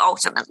one who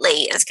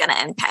ultimately is going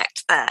to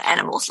impact the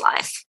animal's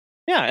life.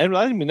 Yeah, and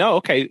letting me know,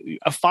 okay,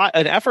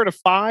 an effort of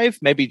 5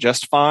 may be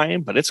just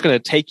fine, but it's going to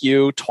take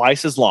you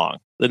twice as long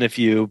than if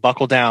you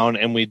buckle down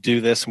and we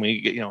do this and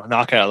we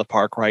knock it out of the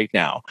park right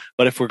now.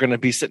 But if we're going to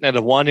be sitting at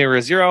a 1 or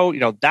a 0,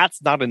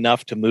 that's not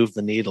enough to move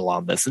the needle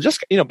on this. And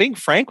just being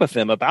frank with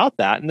them about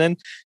that, and then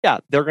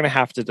they're going to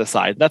have to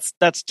decide.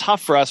 That's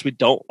tough for us. We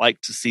don't like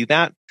to see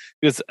that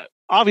because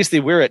obviously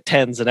we're at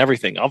 10s and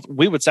everything.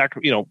 We would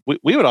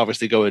we would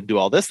obviously go and do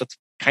all this. That's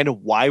kind of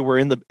why we're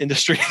in the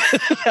industry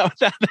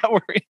that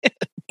we're in.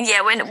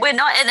 Yeah, we're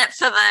not in it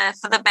for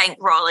the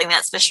bankrolling,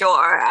 that's for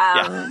sure.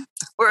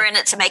 We're in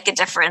it to make a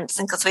difference,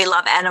 and because we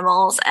love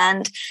animals.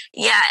 And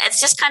yeah, it's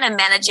just kind of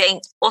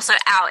managing also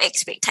our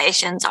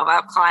expectations of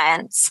our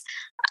clients.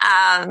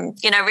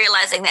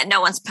 Realizing that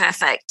no one's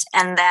perfect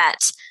and that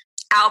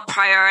our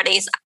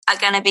priorities are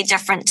going to be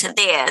different to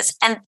theirs,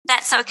 and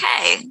that's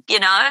okay.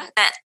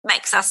 That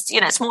makes us,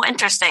 it's more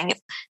interesting. If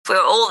we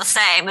were all the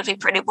same, it'd be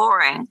pretty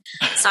boring.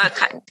 So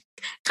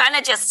kind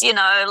of just,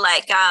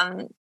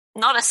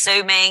 not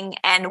assuming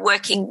and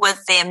working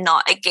with them,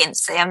 not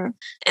against them,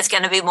 is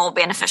going to be more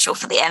beneficial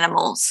for the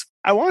animals.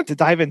 I wanted to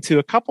dive into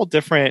a couple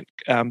different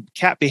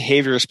cat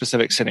behavior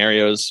specific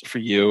scenarios for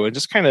you and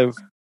just kind of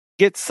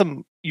get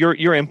some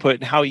your input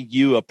and how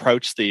you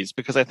approach these,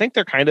 because I think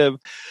they're kind of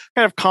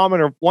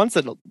common, or ones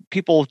that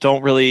people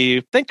don't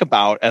really think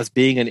about as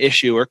being an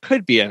issue or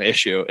could be an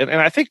issue. And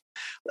I think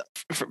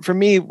for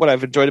me, what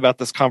I've enjoyed about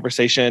this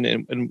conversation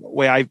and the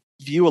way I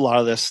view a lot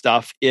of this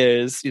stuff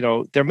is,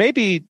 there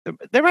might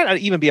not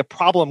even be a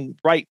problem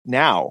right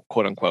now,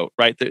 quote unquote,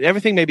 right?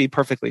 Everything may be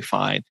perfectly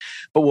fine.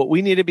 But what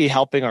we need to be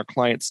helping our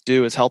clients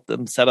do is help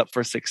them set up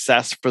for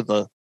success for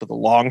the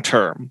long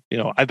term.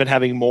 I've been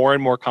having more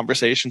and more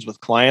conversations with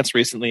clients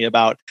recently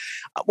about,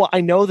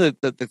 I know that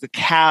the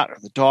cat or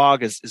the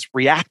dog is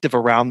reactive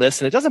around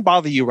this and it doesn't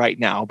bother you right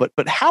now, but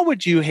how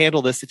would you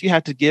handle this if you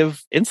had to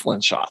give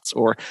insulin shots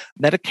or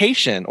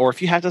medication, or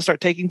if you had to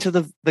start taking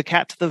the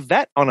cat to the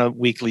vet on a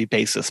weekly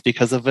basis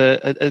because of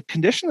a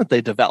condition that they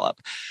develop?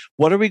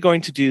 What are we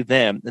going to do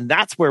then? And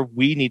that's where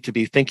we need to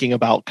be thinking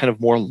about kind of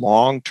more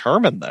long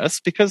term in this,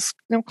 because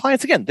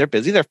clients, again, they're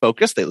busy, they're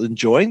focused, they're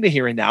enjoying the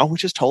here and now,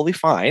 which is totally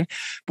fine.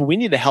 But we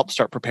need to help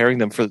start preparing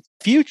them for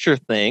future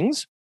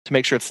things to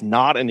make sure it's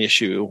not an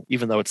issue,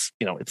 even though it's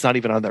not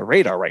even on their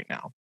radar right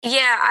now.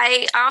 Yeah,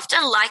 I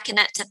often liken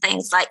it to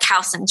things like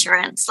house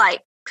insurance. Like,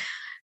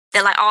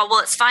 they're like, oh, well,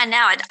 it's fine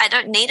now. I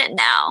don't need it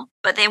now.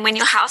 But then when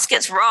your house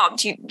gets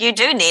robbed, you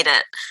do need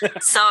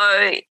it. So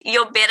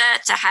you're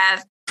better to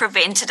have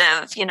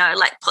preventative,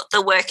 put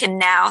the work in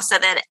now, so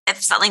that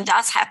if something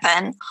does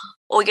happen,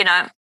 or,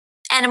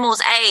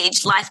 animals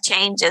age, life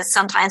changes.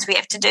 Sometimes we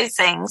have to do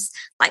things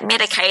like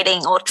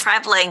medicating or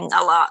traveling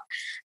a lot.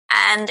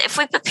 And if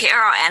we prepare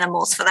our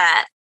animals for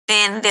that,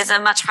 then there's a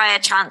much higher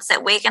chance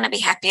that we're going to be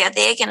happier,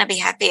 they're going to be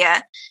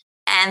happier,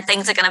 and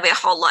things are going to be a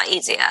whole lot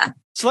easier.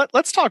 So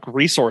let's talk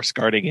resource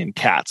guarding in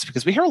cats,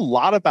 because we hear a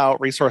lot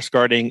about resource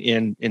guarding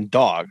in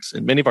dogs,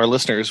 and many of our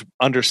listeners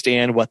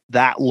understand what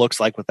that looks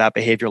like, what that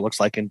behavior looks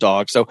like in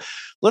dogs. So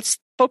let's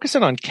focus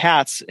in on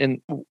cats.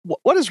 And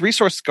what does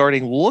resource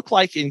guarding look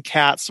like in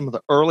cats, some of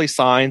the early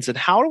signs, and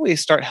how do we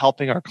start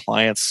helping our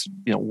clients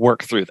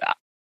work through that?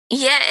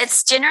 Yeah,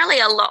 it's generally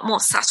a lot more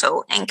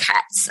subtle in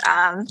cats,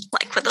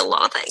 like with a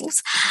lot of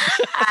things.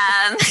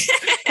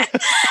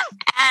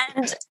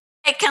 And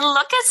it can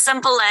look as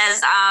simple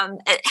as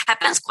it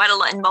happens quite a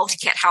lot in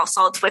multi-cat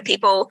households, where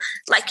people,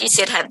 like you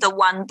said, have the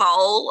one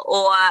bowl,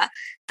 or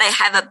they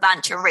have a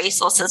bunch of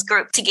resources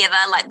grouped together,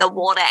 like the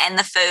water and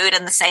the food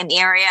in the same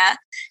area.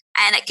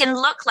 And it can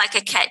look like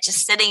a cat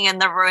just sitting in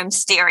the room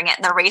staring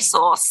at the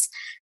resource,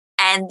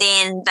 and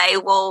then they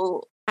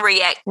will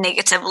react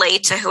negatively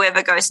to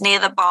whoever goes near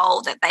the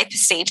bowl that they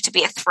perceive to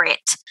be a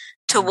threat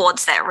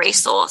towards that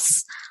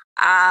resource.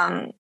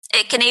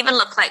 It can even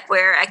look like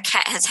where a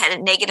cat has had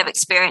a negative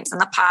experience in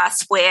the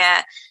past,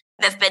 where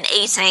they've been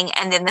eating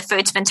and then the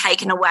food's been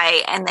taken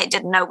away and they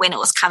didn't know when it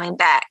was coming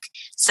back.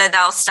 So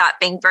they'll start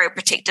being very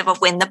protective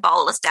of when the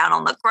bowl is down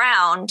on the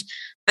ground,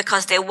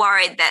 because they're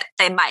worried that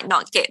they might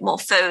not get more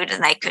food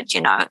and they could,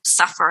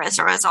 suffer as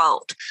a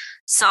result.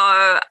 So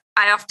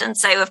I often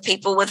say with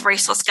people with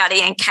resource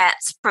guarding and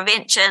cats,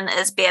 prevention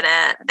is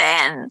better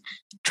than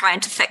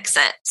trying to fix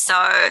it.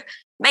 So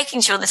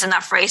making sure there's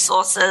enough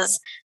resources.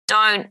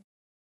 Don't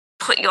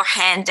put your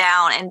hand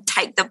down and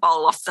take the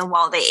bowl off them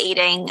while they're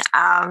eating.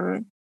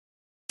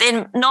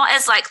 They're not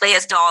as likely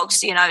as dogs,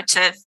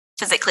 to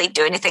physically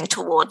do anything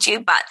towards you,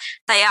 but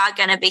they are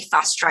going to be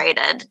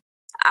frustrated.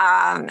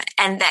 And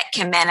that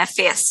can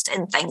manifest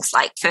in things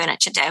like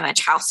furniture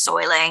damage, house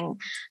soiling,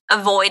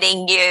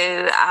 avoiding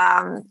you,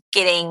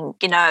 getting,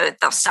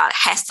 they'll start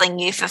hassling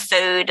you for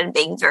food and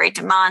being very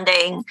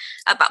demanding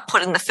about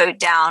putting the food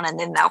down, and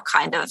then they'll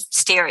kind of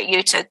stare at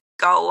you to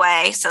go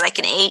away so they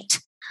can eat.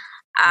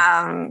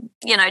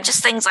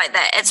 Just things like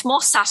that. It's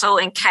more subtle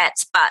in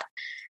cats, but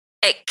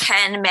it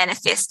can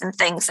manifest in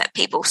things that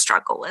people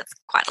struggle with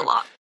quite a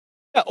lot.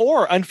 Yeah,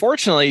 or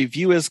unfortunately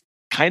view as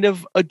kind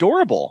of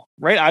adorable,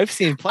 right? I've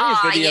seen plenty of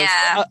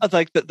videos of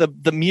like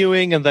the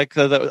mewing and like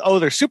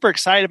they're super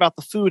excited about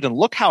the food, and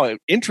look how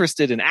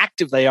interested and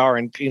active they are,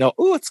 and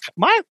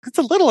it's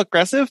a little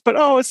aggressive, but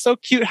it's so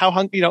cute how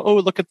hungry,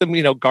 look at them,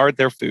 guard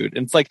their food.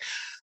 And it's like,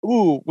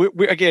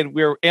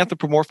 we're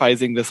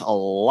anthropomorphizing this a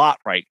lot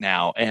right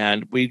now,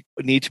 and we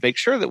need to make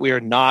sure that we are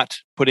not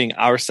putting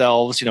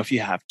ourselves, if you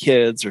have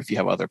kids or if you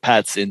have other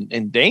pets,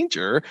 in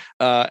danger,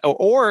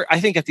 or I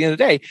think at the end of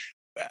the day,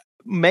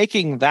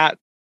 making that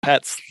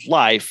pet's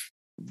life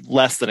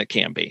less than it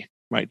can be.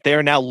 right? They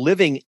are now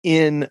living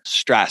in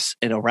stress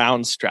and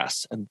around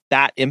stress, and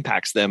that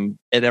impacts them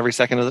at every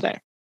second of the day.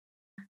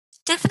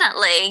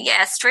 Definitely.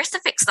 Yeah. Stress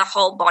affects the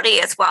whole body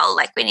as well.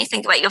 Like when you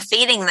think about you're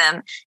feeding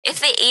them, if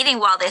they're eating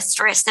while they're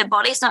stressed, their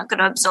body's not going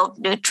to absorb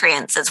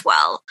nutrients as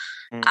well.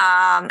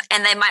 And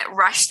they might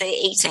rush their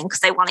eating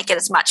because they want to get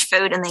as much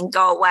food and then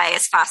go away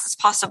as fast as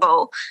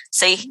possible.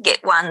 So you can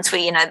get ones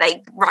where,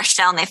 they rush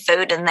down their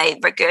food and they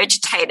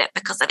regurgitate it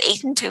because they've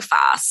eaten too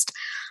fast.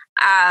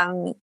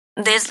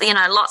 There's,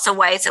 lots of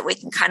ways that we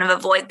can kind of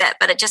avoid that,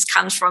 but it just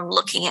comes from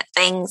looking at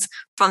things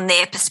from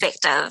their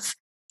perspective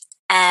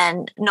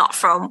and not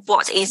from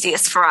what's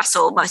easiest for us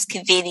or most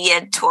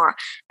convenient or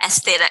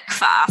aesthetic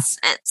for us.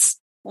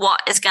 It's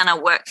what is going to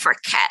work for a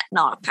cat,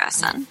 not a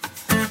person.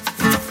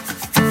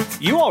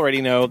 You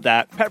already know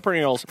that Pet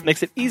Perennials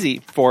makes it easy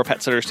for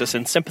pet sitters to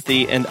send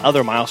sympathy and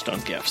other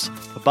milestone gifts.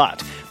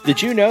 But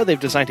did you know they've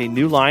designed a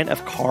new line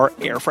of car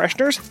air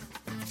fresheners?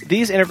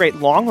 These integrate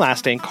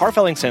long-lasting,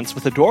 car-filling scents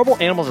with adorable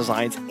animal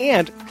designs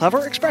and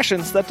clever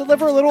expressions that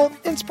deliver a little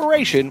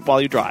inspiration while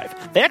you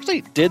drive. They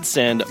actually did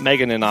send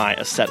Megan and I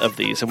a set of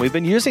these, and we've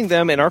been using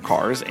them in our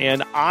cars,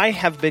 and I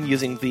have been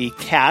using the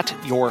Cat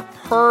Your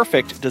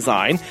Perfect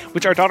design,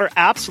 which our daughter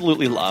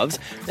absolutely loves,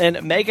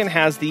 and Megan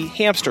has the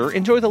Hamster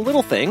Enjoy the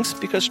Little Things,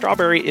 because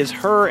strawberry is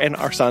her and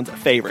our son's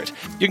favorite.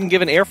 You can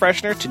give an air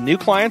freshener to new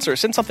clients or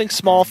send something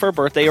small for a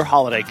birthday or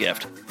holiday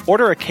gift.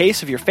 Order a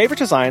case of your favorite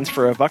designs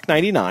for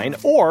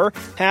 $1.99, or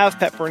have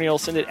Pet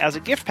Perennials send it as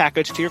a gift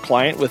package to your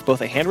client with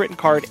both a handwritten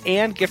card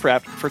and gift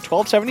wrap for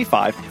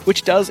 $12.75,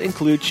 which does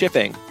include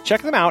shipping.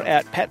 Check them out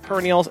at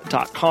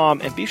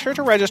petperennials.com and be sure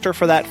to register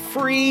for that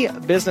free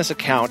business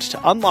account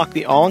to unlock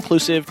the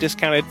all-inclusive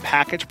discounted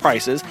package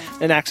prices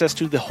and access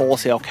to the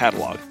wholesale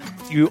catalog.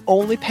 You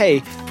only pay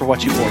for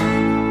what you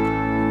order.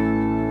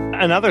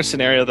 Another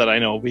scenario that I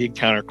know we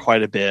encounter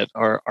quite a bit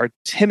are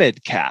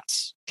timid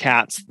cats.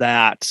 Cats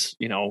that,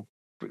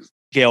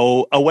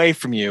 go away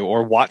from you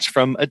or watch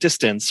from a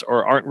distance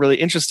or aren't really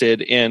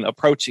interested in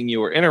approaching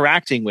you or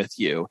interacting with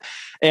you.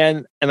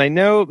 And I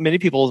know many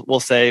people will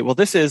say, well,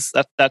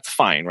 that's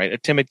fine, right? A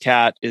timid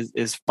cat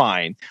is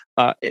fine.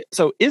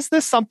 So is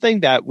this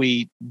something that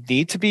we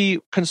need to be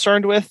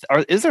concerned with? Or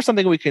is there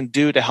something we can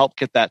do to help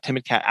get that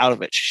timid cat out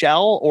of its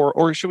shell?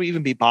 Or should we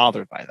even be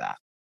bothered by that?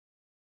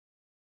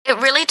 It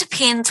really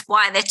depends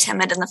why they're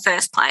timid in the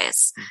first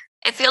place.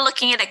 If you're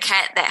looking at a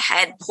cat that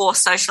had poor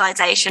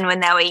socialization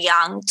when they were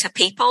young to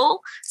people,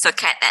 so a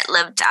cat that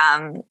lived,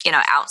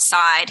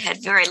 outside,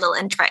 had very little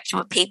interaction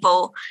with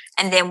people,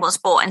 and then was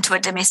brought into a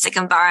domestic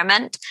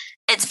environment,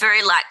 it's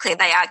very likely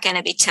they are going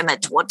to be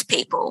timid towards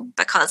people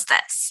because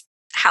that's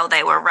how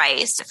they were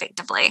raised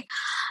effectively.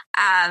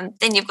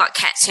 Then you've got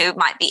cats who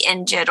might be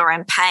injured or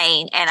in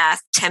pain and are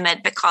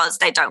timid because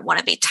they don't want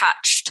to be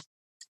touched,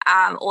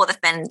 or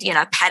they've been,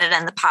 patted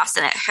in the past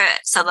and it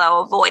hurts, so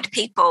they'll avoid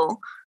people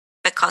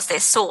because they're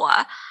sore.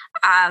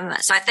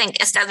 So I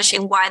think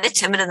establishing why they're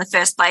timid in the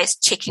first place,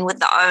 checking with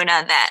the owner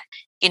that,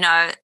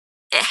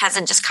 it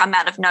hasn't just come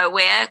out of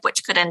nowhere,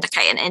 which could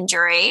indicate an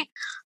injury.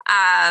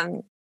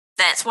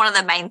 That's one of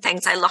the main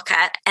things I look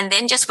at. And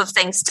then just with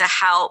things to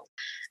help,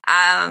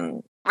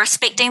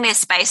 respecting their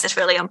space is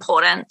really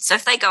important. So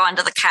if they go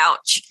under the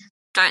couch,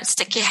 don't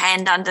stick your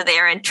hand under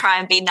there and try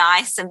and be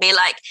nice and be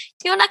like,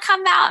 do you want to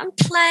come out and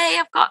play?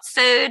 I've got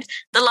food.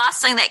 The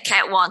last thing that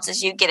cat wants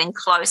is you getting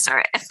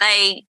closer. If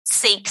they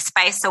seek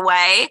space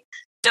away,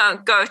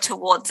 don't go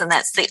towards them.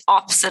 That's the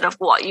opposite of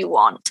what you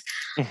want.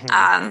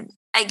 Mm-hmm.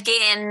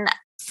 Again,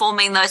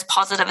 forming those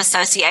positive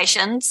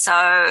associations.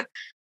 So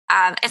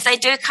if they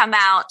do come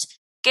out,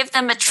 give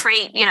them a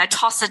treat,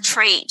 toss a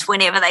treat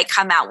whenever they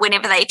come out,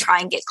 whenever they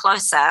try and get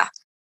closer.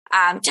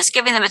 Just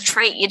giving them a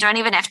treat. You don't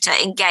even have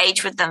to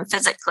engage with them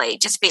physically.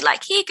 Just be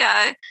like, here you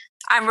go.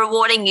 I'm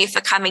rewarding you for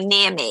coming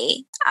near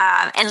me,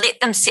 and let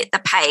them set the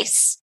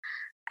pace.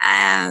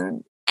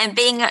 And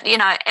being,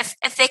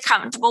 if they're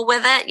comfortable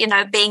with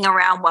it, being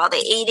around while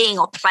they're eating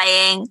or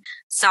playing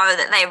so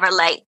that they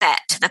relate that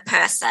to the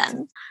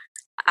person.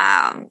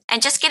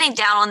 And just getting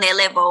down on their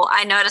level.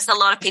 I notice a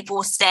lot of people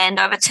will stand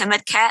over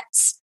timid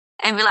cats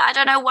and be like, I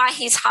don't know why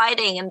he's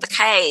hiding in the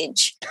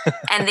cage.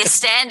 And they're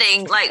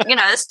standing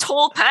this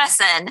tall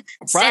person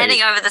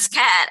standing over this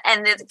cat.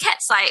 And the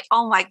cat's like,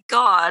 oh my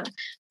God.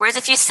 Whereas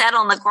if you sat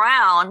on the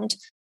ground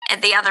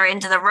at the other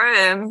end of the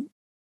room,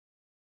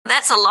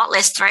 that's a lot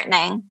less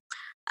threatening.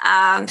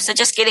 So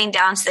just getting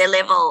down to their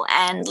level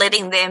and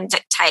letting them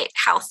dictate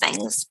how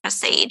things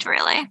proceed,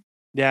 really.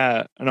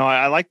 Yeah, no,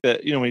 I like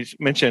that. We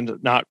mentioned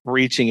not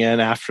reaching in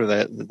after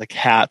the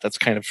cat that's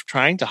kind of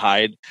trying to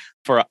hide.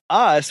 For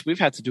us, we've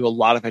had to do a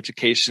lot of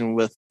education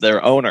with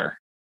their owner,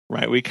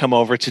 right? We come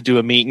over to do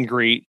a meet and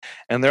greet,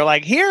 and they're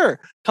like, "Here,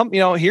 come,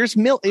 here's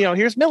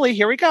here's Millie.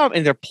 Here we go,"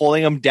 and they're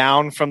pulling them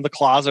down from the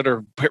closet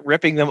or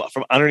ripping them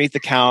from underneath the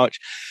couch.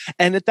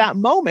 And at that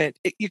moment,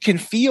 you can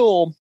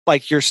feel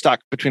like you're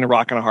stuck between a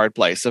rock and a hard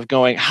place of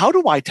going, how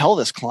do I tell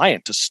this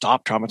client to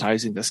stop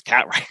traumatizing this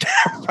cat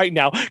right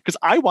now? Because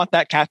I want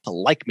that cat to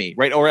like me,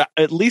 right? Or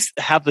at least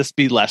have this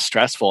be less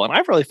stressful. And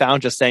I've really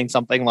found just saying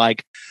something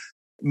like,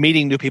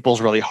 meeting new people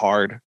is really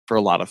hard for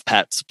a lot of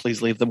pets.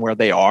 Please leave them where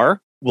they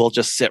are. We'll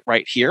just sit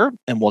right here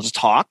and we'll just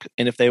talk.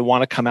 And if they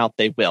want to come out,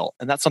 they will.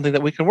 And that's something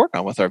that we can work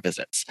on with our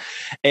visits.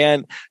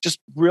 And just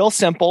real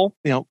simple,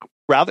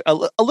 rather a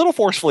little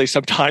forcefully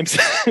sometimes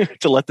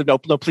to let them know,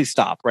 no, please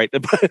stop, right?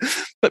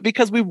 But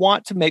because we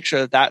want to make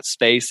sure that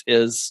space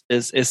is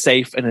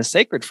safe and is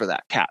sacred for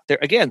that cat.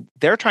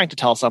 They're trying to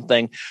tell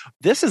something.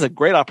 This is a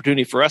great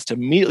opportunity for us to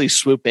immediately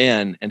swoop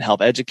in and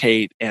help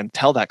educate and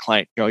tell that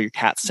client, your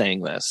cat's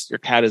saying this. Your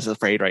cat is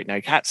afraid right now.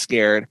 Your cat's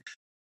scared.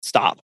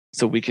 Stop.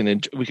 So we can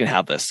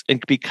have this.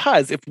 And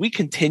because if we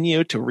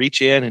continue to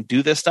reach in and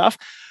do this stuff,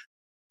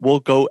 we'll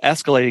go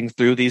escalating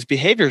through these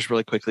behaviors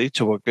really quickly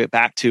till we'll get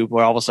back to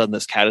where all of a sudden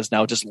this cat is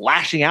now just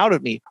lashing out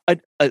at me.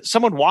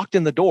 Someone walked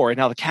in the door and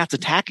now the cat's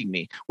attacking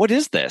me. What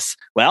is this?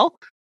 Well,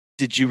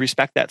 did you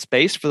respect that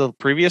space for the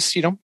previous,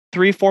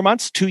 3, 4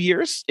 months, 2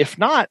 years? If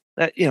not,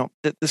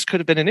 this could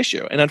have been an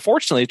issue. And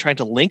unfortunately, trying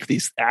to link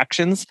these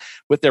actions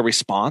with their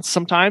response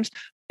sometimes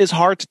is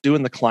hard to do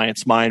in the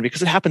client's mind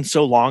because it happened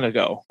so long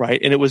ago,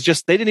 right? And it was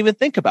just, they didn't even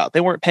think about it.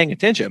 They weren't paying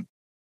attention.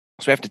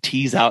 So we have to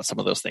tease out some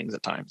of those things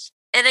at times.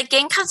 It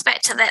again comes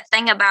back to that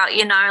thing about,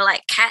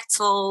 cats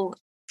will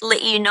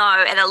let you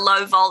know at a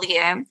low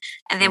volume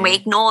and then we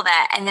ignore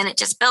that and then it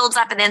just builds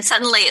up and then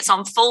suddenly it's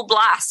on full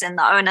blast and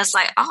the owner's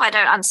like, oh, I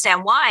don't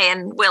understand why.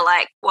 And we're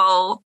like,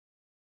 well,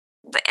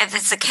 if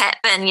it's a cat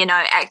been,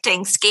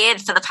 acting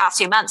scared for the past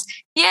few months,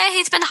 yeah,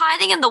 he's been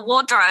hiding in the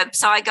wardrobe.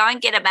 So I go and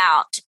get him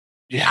out.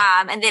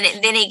 Yeah. And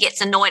then he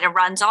gets annoyed and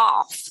runs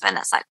off. And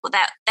it's like, well,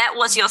 that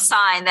was your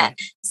sign that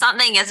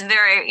something is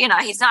very,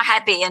 he's not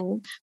happy,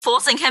 and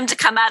forcing him to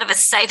come out of a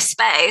safe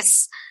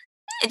space,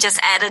 it just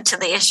added to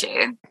the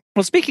issue.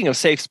 Well, speaking of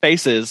safe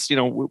spaces,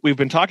 we've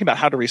been talking about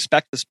how to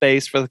respect the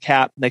space for the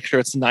cat, make sure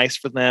it's nice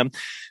for them.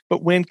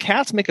 But when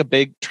cats make a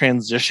big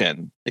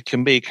transition, it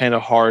can be kind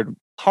of hard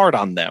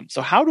on them.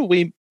 So how do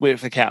we,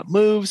 if the cat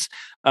moves,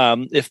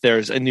 if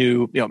there's a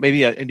new,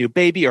 maybe a new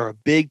baby or a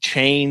big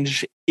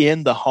change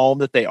in the home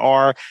that they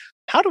are,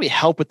 how do we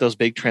help with those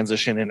big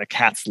transition in a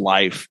cat's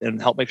life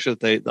and help make sure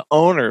that the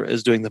owner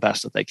is doing the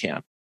best that they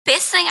can?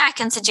 Best thing I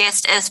can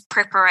suggest is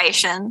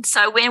preparation.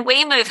 So when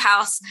we move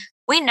house,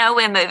 we know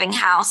we're moving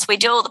house. We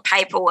do all the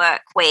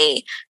paperwork.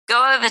 We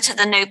go over to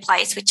the new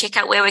place. We check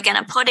out where we're going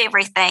to put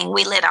everything.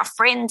 We let our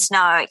friends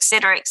know, et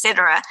cetera, et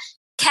cetera.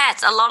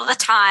 Cats, a lot of the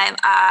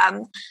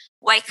time,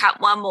 wake up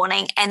one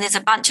morning and there's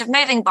a bunch of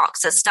moving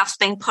boxes, stuff's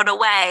being put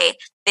away.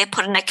 They're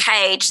put in a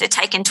cage. They're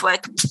taken to a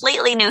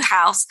completely new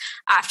house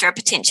after a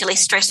potentially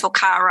stressful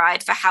car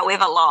ride for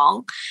however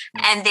long.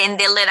 And then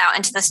they're let out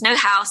into this new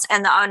house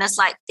and the owner's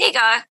like, there you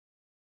go.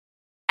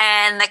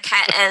 And the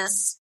cat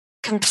is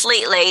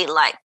completely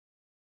like,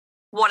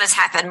 what has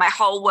happened? My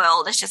whole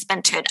world has just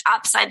been turned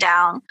upside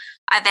down.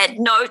 I've had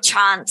no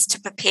chance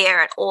to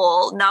prepare at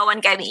all. No one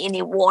gave me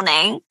any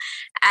warning.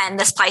 And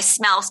this place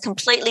smells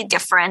completely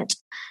different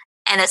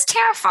and it's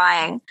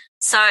terrifying.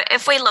 So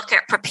if we look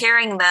at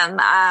preparing them,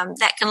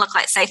 that can look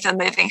like, say, for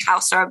moving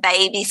house or a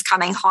baby's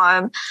coming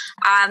home,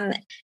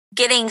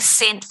 getting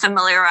scent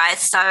familiarized.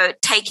 So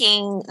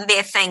taking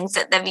their things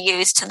that they've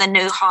used to the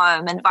new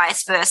home and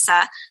vice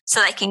versa,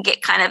 so they can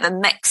get kind of a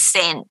mixed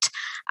scent.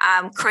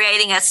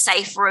 Creating a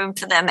safe room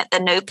for them at the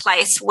new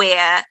place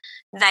where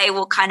they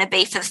will kind of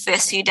be for the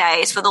first few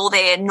days with all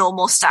their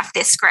normal stuff,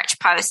 their scratch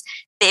posts,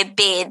 their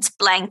beds,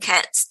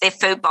 blankets, their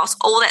food bowls,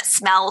 all that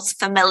smells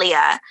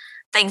familiar,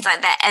 things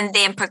like that, and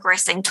then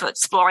progressing to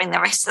exploring the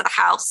rest of the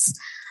house.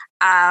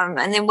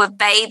 And then with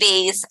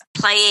babies,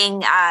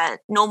 playing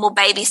normal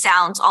baby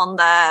sounds on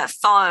the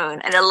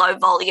phone at a low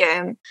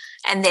volume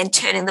and then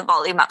turning the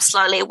volume up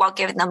slowly while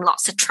giving them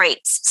lots of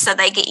treats so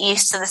they get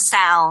used to the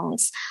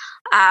sounds.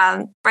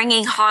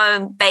 Bringing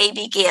home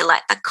baby gear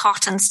like the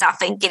cotton stuff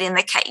and getting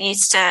the cat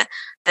used to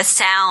the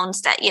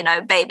sounds that,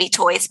 baby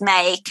toys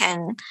make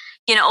and,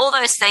 all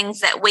those things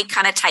that we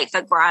kind of take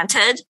for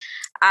granted.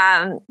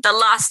 The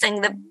last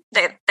thing that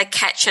the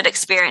cat should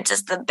experience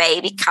is the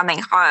baby coming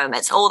home.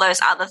 It's all those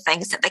other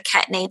things that the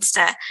cat needs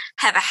to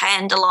have a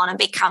handle on and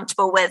be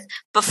comfortable with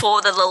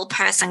before the little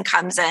person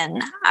comes in.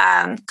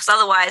 Because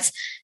otherwise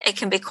it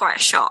can be quite a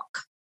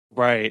shock.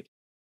 Right.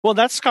 Well,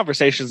 that's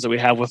conversations that we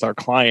have with our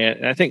client.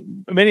 And I think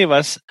many of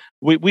us,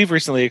 we've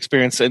recently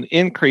experienced an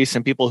increase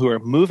in people who are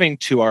moving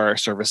to our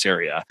service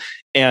area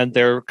and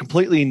they're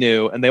completely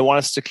new and they want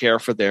us to care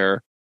for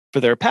their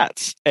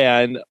pets.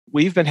 And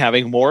we've been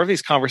having more of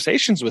these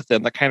conversations with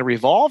them that kind of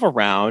revolve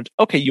around,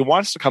 okay, you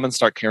want us to come and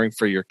start caring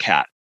for your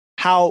cat.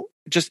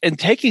 And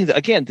taking,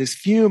 again, these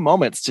few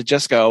moments to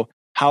just go,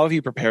 how have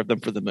you prepared them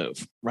for the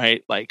move,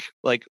 right? Like,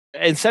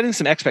 and setting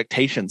some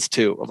expectations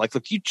too. Like,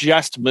 look, you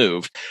just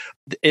moved.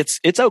 It's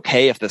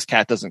okay if this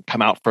cat doesn't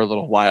come out for a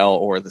little while,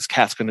 or this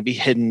cat's going to be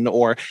hidden,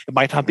 or it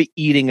might not be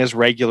eating as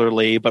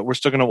regularly, but we're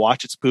still going to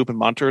watch its poop and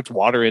monitor its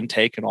water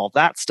intake and all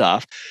that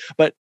stuff.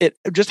 But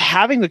just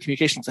having the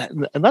communications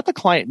and let the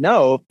client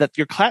know that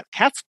your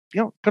cat's,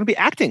 going to be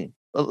acting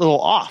a little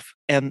off,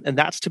 and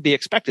that's to be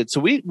expected. So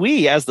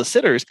we as the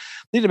sitters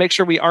need to make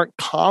sure we aren't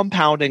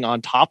compounding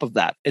on top of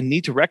that, and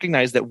need to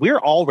recognize that we're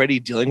already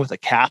dealing with a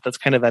cat that's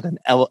kind of at an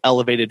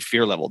elevated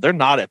fear level. They're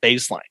not at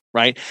baseline,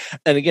 right?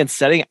 And again,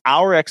 setting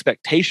our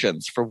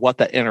expectations for what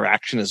that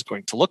interaction is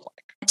going to look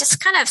like. Just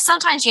kind of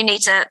sometimes you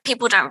need to,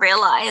 people don't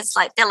realize,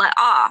 like they're like,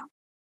 oh,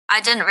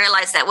 I didn't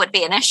realize that would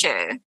be an issue.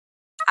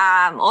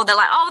 Or they're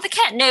like, oh, the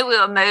cat knew we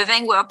were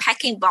moving, we were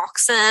packing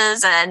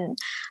boxes, and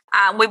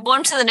we brought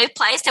him to the new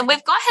place, and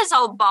we've got his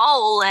old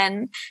bowl,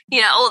 and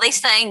all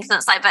these things. And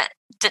it's like, but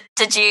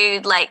did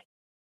you like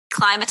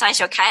climatize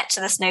your cat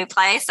to this new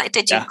place? Like,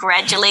 did you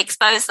gradually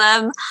expose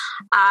them?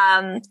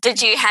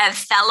 Did you have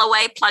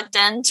Fallaway plugged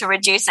in to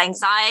reduce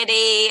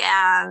anxiety?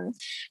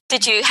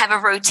 Did you have a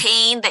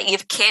routine that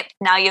you've kept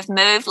now you've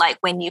moved, like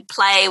when you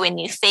play, when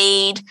you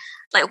feed?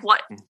 Like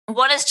what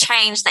has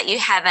changed that you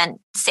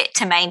haven't set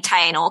to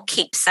maintain or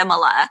keep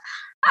similar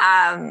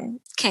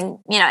can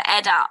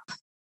add up.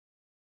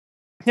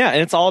 Yeah,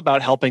 and it's all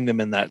about helping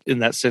them in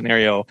that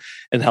scenario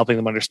and helping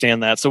them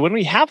understand that. So when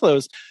we have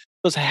those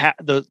kind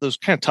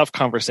of tough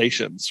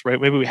conversations,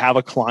 right? Maybe we have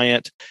a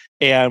client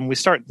and we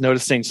start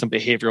noticing some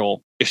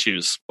behavioral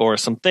issues or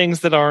some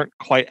things that aren't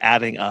quite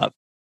adding up.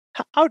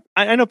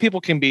 I know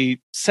people can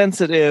be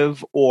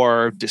sensitive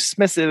or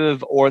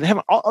dismissive, or they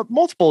have a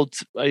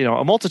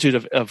multitude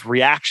of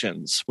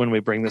reactions when we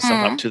bring this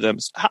stuff up to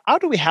them. So how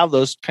do we have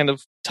those kind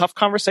of tough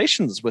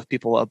conversations with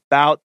people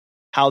about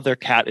how their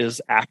cat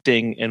is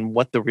acting and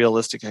what the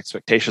realistic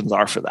expectations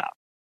are for that?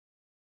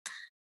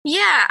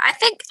 Yeah, I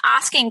think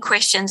asking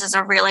questions is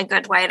a really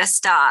good way to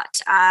start.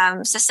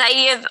 So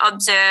say you've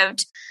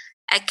observed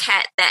a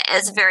cat that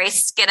is very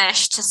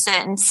skittish to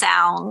certain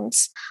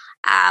sounds,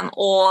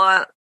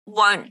 or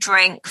won't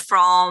drink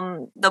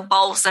from the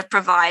bowls they're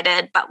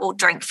provided, but will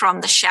drink from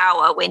the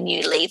shower when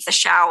you leave the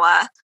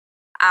shower.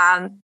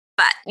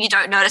 But you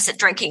don't notice it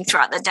drinking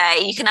throughout the day.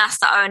 You can ask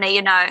the owner,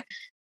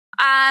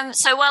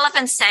 so while I've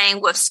been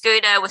staying with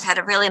Scooter, we've had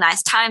a really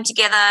nice time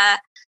together.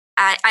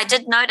 I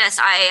did notice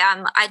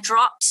I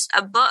dropped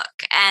a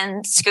book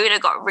and Scooter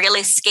got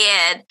really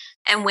scared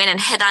and went and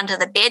hid under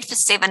the bed for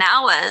 7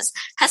 hours.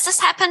 Has this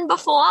happened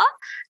before?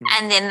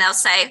 And then they'll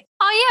say,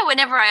 oh yeah,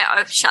 whenever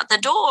I shut the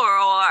door or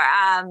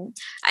I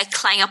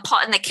clang a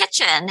pot in the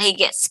kitchen, he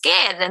gets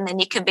scared. And then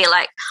you can be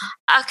like,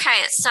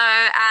 okay, so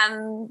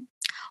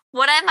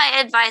what I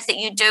might advise that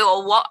you do,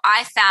 or what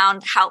I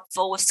found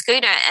helpful with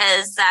Scooter,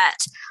 is that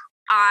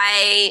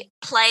I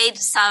played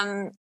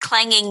some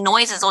clanging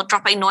noises or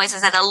dropping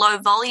noises at a low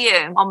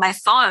volume on my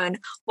phone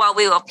while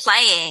we were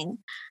playing.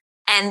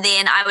 And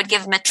then I would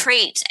give him a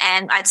treat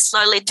and I'd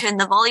slowly turn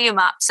the volume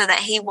up so that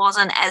he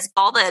wasn't as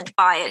bothered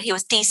by it. He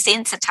was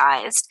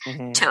desensitized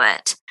to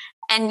it.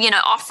 And,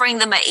 offering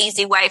them an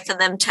easy way for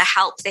them to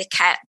help their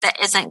cat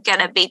that isn't going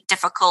to be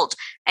difficult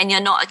and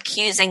you're not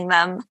accusing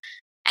them.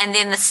 And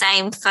then the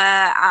same for,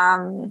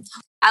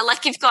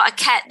 like you've got a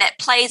cat that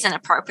plays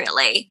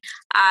inappropriately,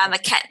 a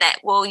cat that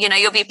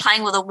you'll be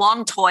playing with a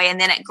wand toy and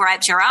then it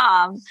grabs your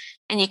arm.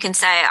 And you can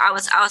say, I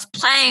was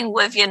playing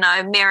with,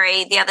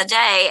 Mary the other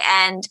day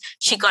and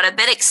she got a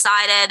bit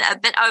excited, a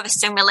bit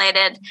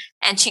overstimulated,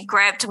 and she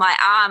grabbed my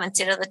arm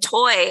instead of the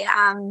toy.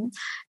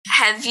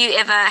 Have you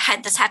ever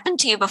had this happen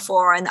to you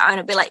before? And the owner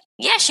would be like,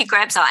 yeah, she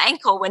grabs our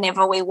ankle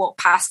whenever we walk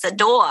past the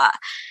door.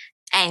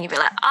 And you'd be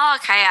like, oh,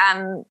 okay.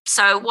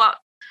 So what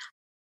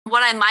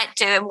I might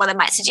do and what I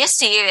might suggest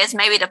to you is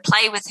maybe to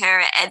play with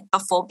her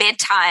before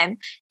bedtime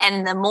and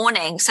in the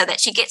morning so that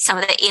she gets some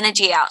of the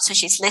energy out so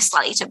she's less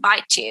likely to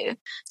bite you.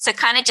 So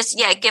kind of just,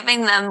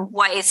 giving them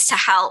ways to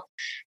help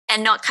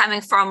and not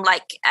coming from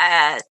like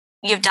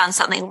you've done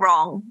something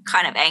wrong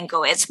kind of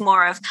angle. It's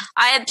more of,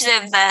 I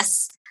observe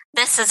this.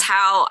 This is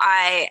how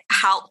I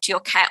helped your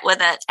cat with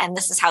it, and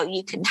this is how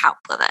you can help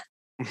with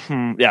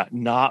it. Yeah,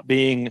 not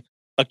being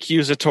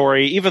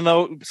accusatory, even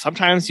though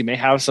sometimes you may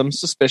have some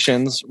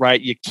suspicions, right?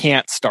 You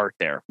can't start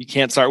there. You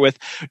can't start with,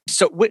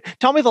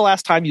 tell me the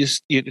last time you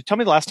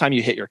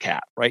hit your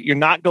cat, right? You're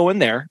not going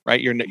there,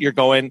 right? You're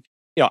going,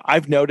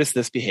 I've noticed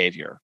this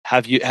behavior.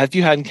 Have you had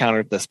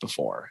encountered this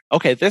before?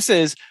 Okay, this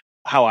is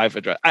how I've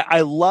addressed.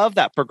 I love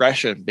that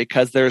progression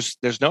because there's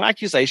no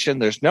accusation,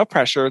 there's no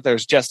pressure.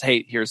 There's just,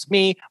 hey, here's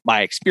me,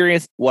 my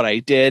experience, what I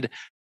did.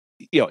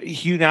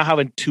 You now have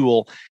a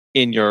tool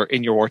in your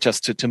war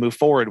chest to move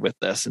forward with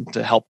this and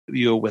to help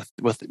you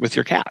with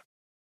your cat.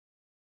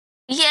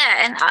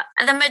 Yeah,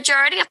 and the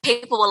majority of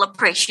people will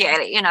appreciate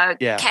it.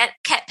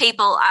 Cat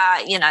people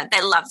are,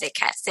 they love their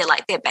cats. They're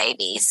like their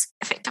babies,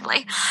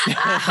 effectively.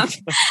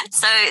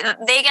 So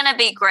they're going to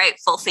be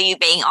grateful for you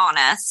being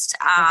honest,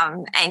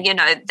 and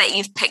that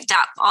you've picked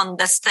up on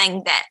this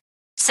thing that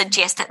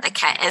suggests that the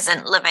cat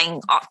isn't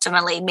living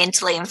optimally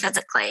mentally and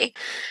physically.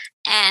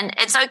 And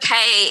it's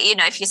okay,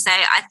 if you say,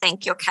 I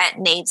think your cat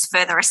needs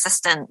further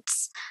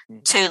assistance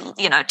to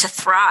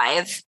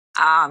thrive.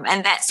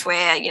 And that's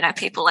where,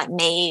 people like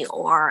me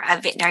or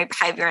a veterinary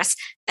behaviorist,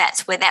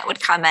 that's where that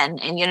would come in.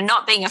 And you're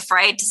not being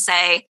afraid to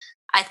say,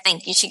 I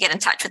think you should get in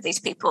touch with these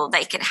people.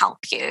 They can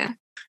help you.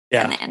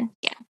 Yeah. And then,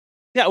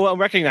 Yeah, well,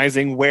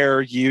 recognizing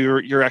where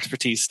your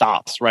expertise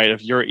stops, right?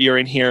 If you're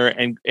in here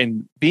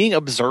and being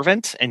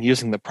observant and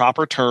using the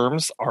proper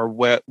terms are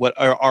what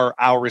are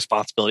our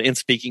responsibility in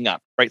speaking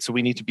up, right? So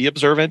we need to be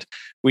observant,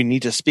 we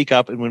need to speak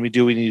up, and when we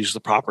do, we need to use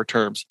the proper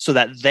terms so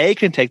that they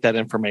can take that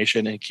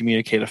information and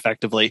communicate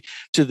effectively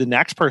to the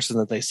next person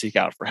that they seek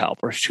out for help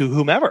or to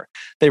whomever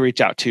they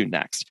reach out to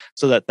next,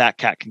 so that that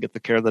cat can get the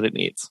care that it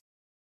needs.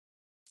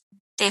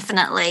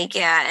 Definitely.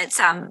 Yeah. It's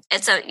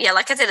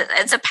like I said,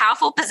 it's a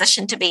powerful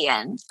position to be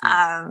in,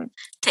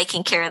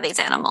 taking care of these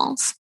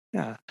animals.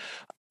 Yeah.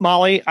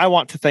 Molly, I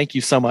want to thank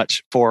you so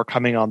much for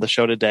coming on the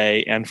show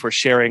today and for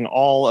sharing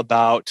all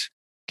about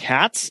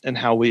cats and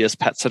how we as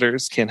pet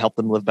sitters can help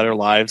them live better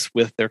lives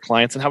with their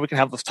clients and how we can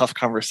have those tough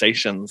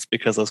conversations,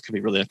 because those can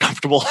be really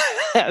uncomfortable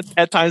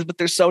at times, but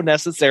they're so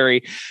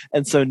necessary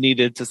and so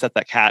needed to set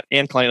that cat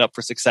and client up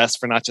for success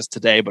for not just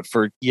today, but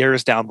for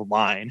years down the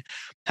line.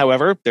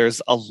 However,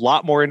 there's a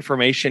lot more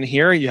information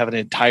here. You have an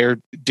entire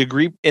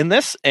degree in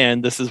this,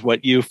 and this is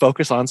what you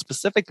focus on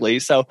specifically.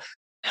 So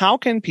how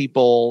can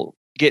people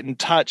get in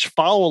touch,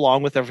 follow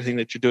along with everything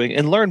that you're doing,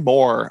 and learn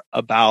more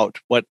about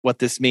what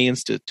this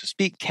means to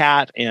speak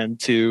cat and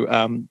to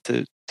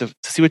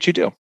see what you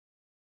do?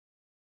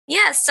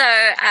 Yeah, so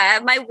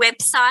my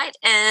website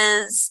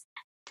is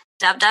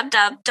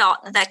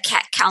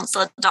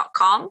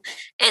www.thecatcounselor.com.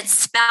 It's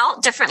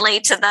spelled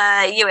differently to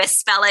the US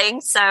spelling,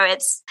 so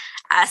it's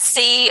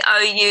COUNSELLOR.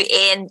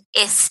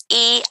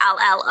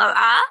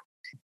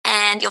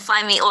 And you'll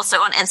find me also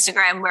on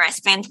Instagram, where I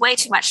spend way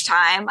too much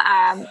time,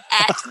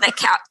 at the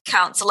Cat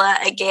Counselor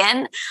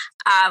again.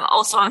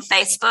 Also on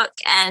Facebook.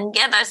 And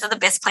yeah, those are the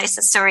best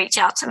places to reach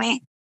out to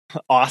me.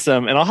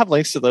 Awesome. And I'll have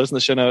links to those in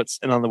the show notes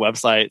and on the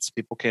website, so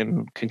people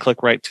can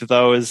click right to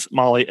those.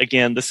 Molly,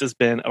 again, this has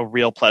been a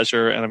real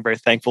pleasure, and I'm very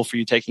thankful for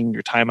you taking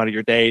your time out of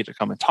your day to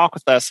come and talk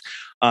with us.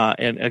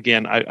 And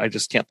again, I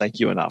just can't thank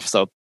you enough.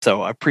 So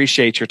I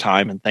appreciate your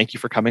time, and thank you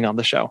for coming on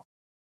the show.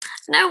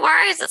 No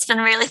worries. It's been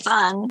really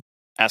fun.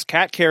 As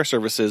cat care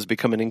services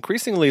become an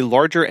increasingly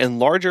larger and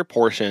larger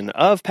portion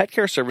of pet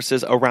care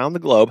services around the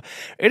globe,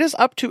 it is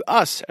up to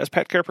us as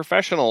pet care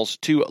professionals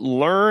to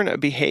learn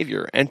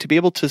behavior and to be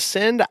able to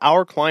send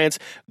our clients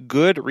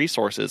good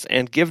resources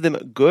and give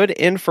them good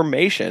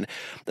information,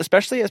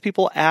 especially as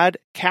people add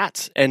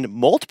cats and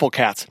multiple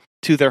cats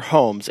to their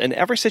homes. And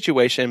every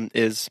situation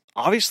is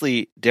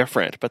obviously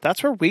different, but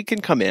that's where we can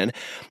come in,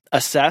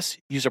 assess,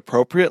 use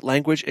appropriate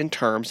language and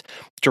terms,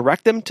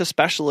 direct them to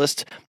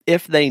specialists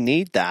if they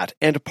need that,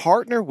 and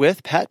partner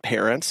with pet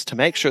parents to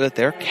make sure that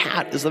their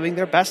cat is living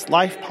their best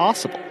life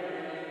possible.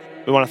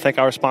 We want to thank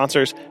our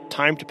sponsors,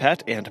 Time to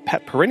Pet and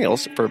Pet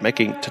Perennials, for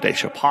making today's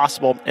show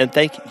possible, and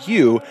thank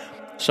you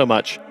so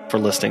much for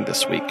listening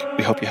this week.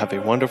 We hope you have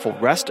a wonderful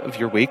rest of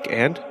your week,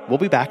 and we'll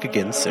be back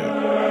again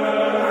soon.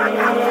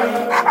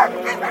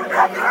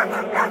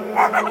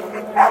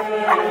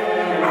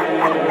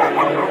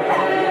 Thank you.